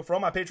you are new. For all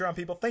my Patreon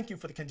people, thank you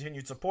for the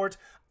continued support.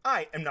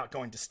 I am not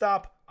going to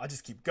stop. I'll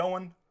just keep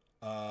going.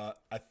 I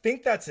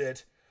think that's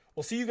it.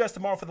 We'll see you guys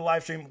tomorrow for the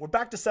live stream. We're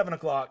back to 7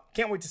 o'clock.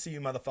 Can't wait to see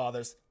you, mother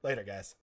fathers. Later, guys.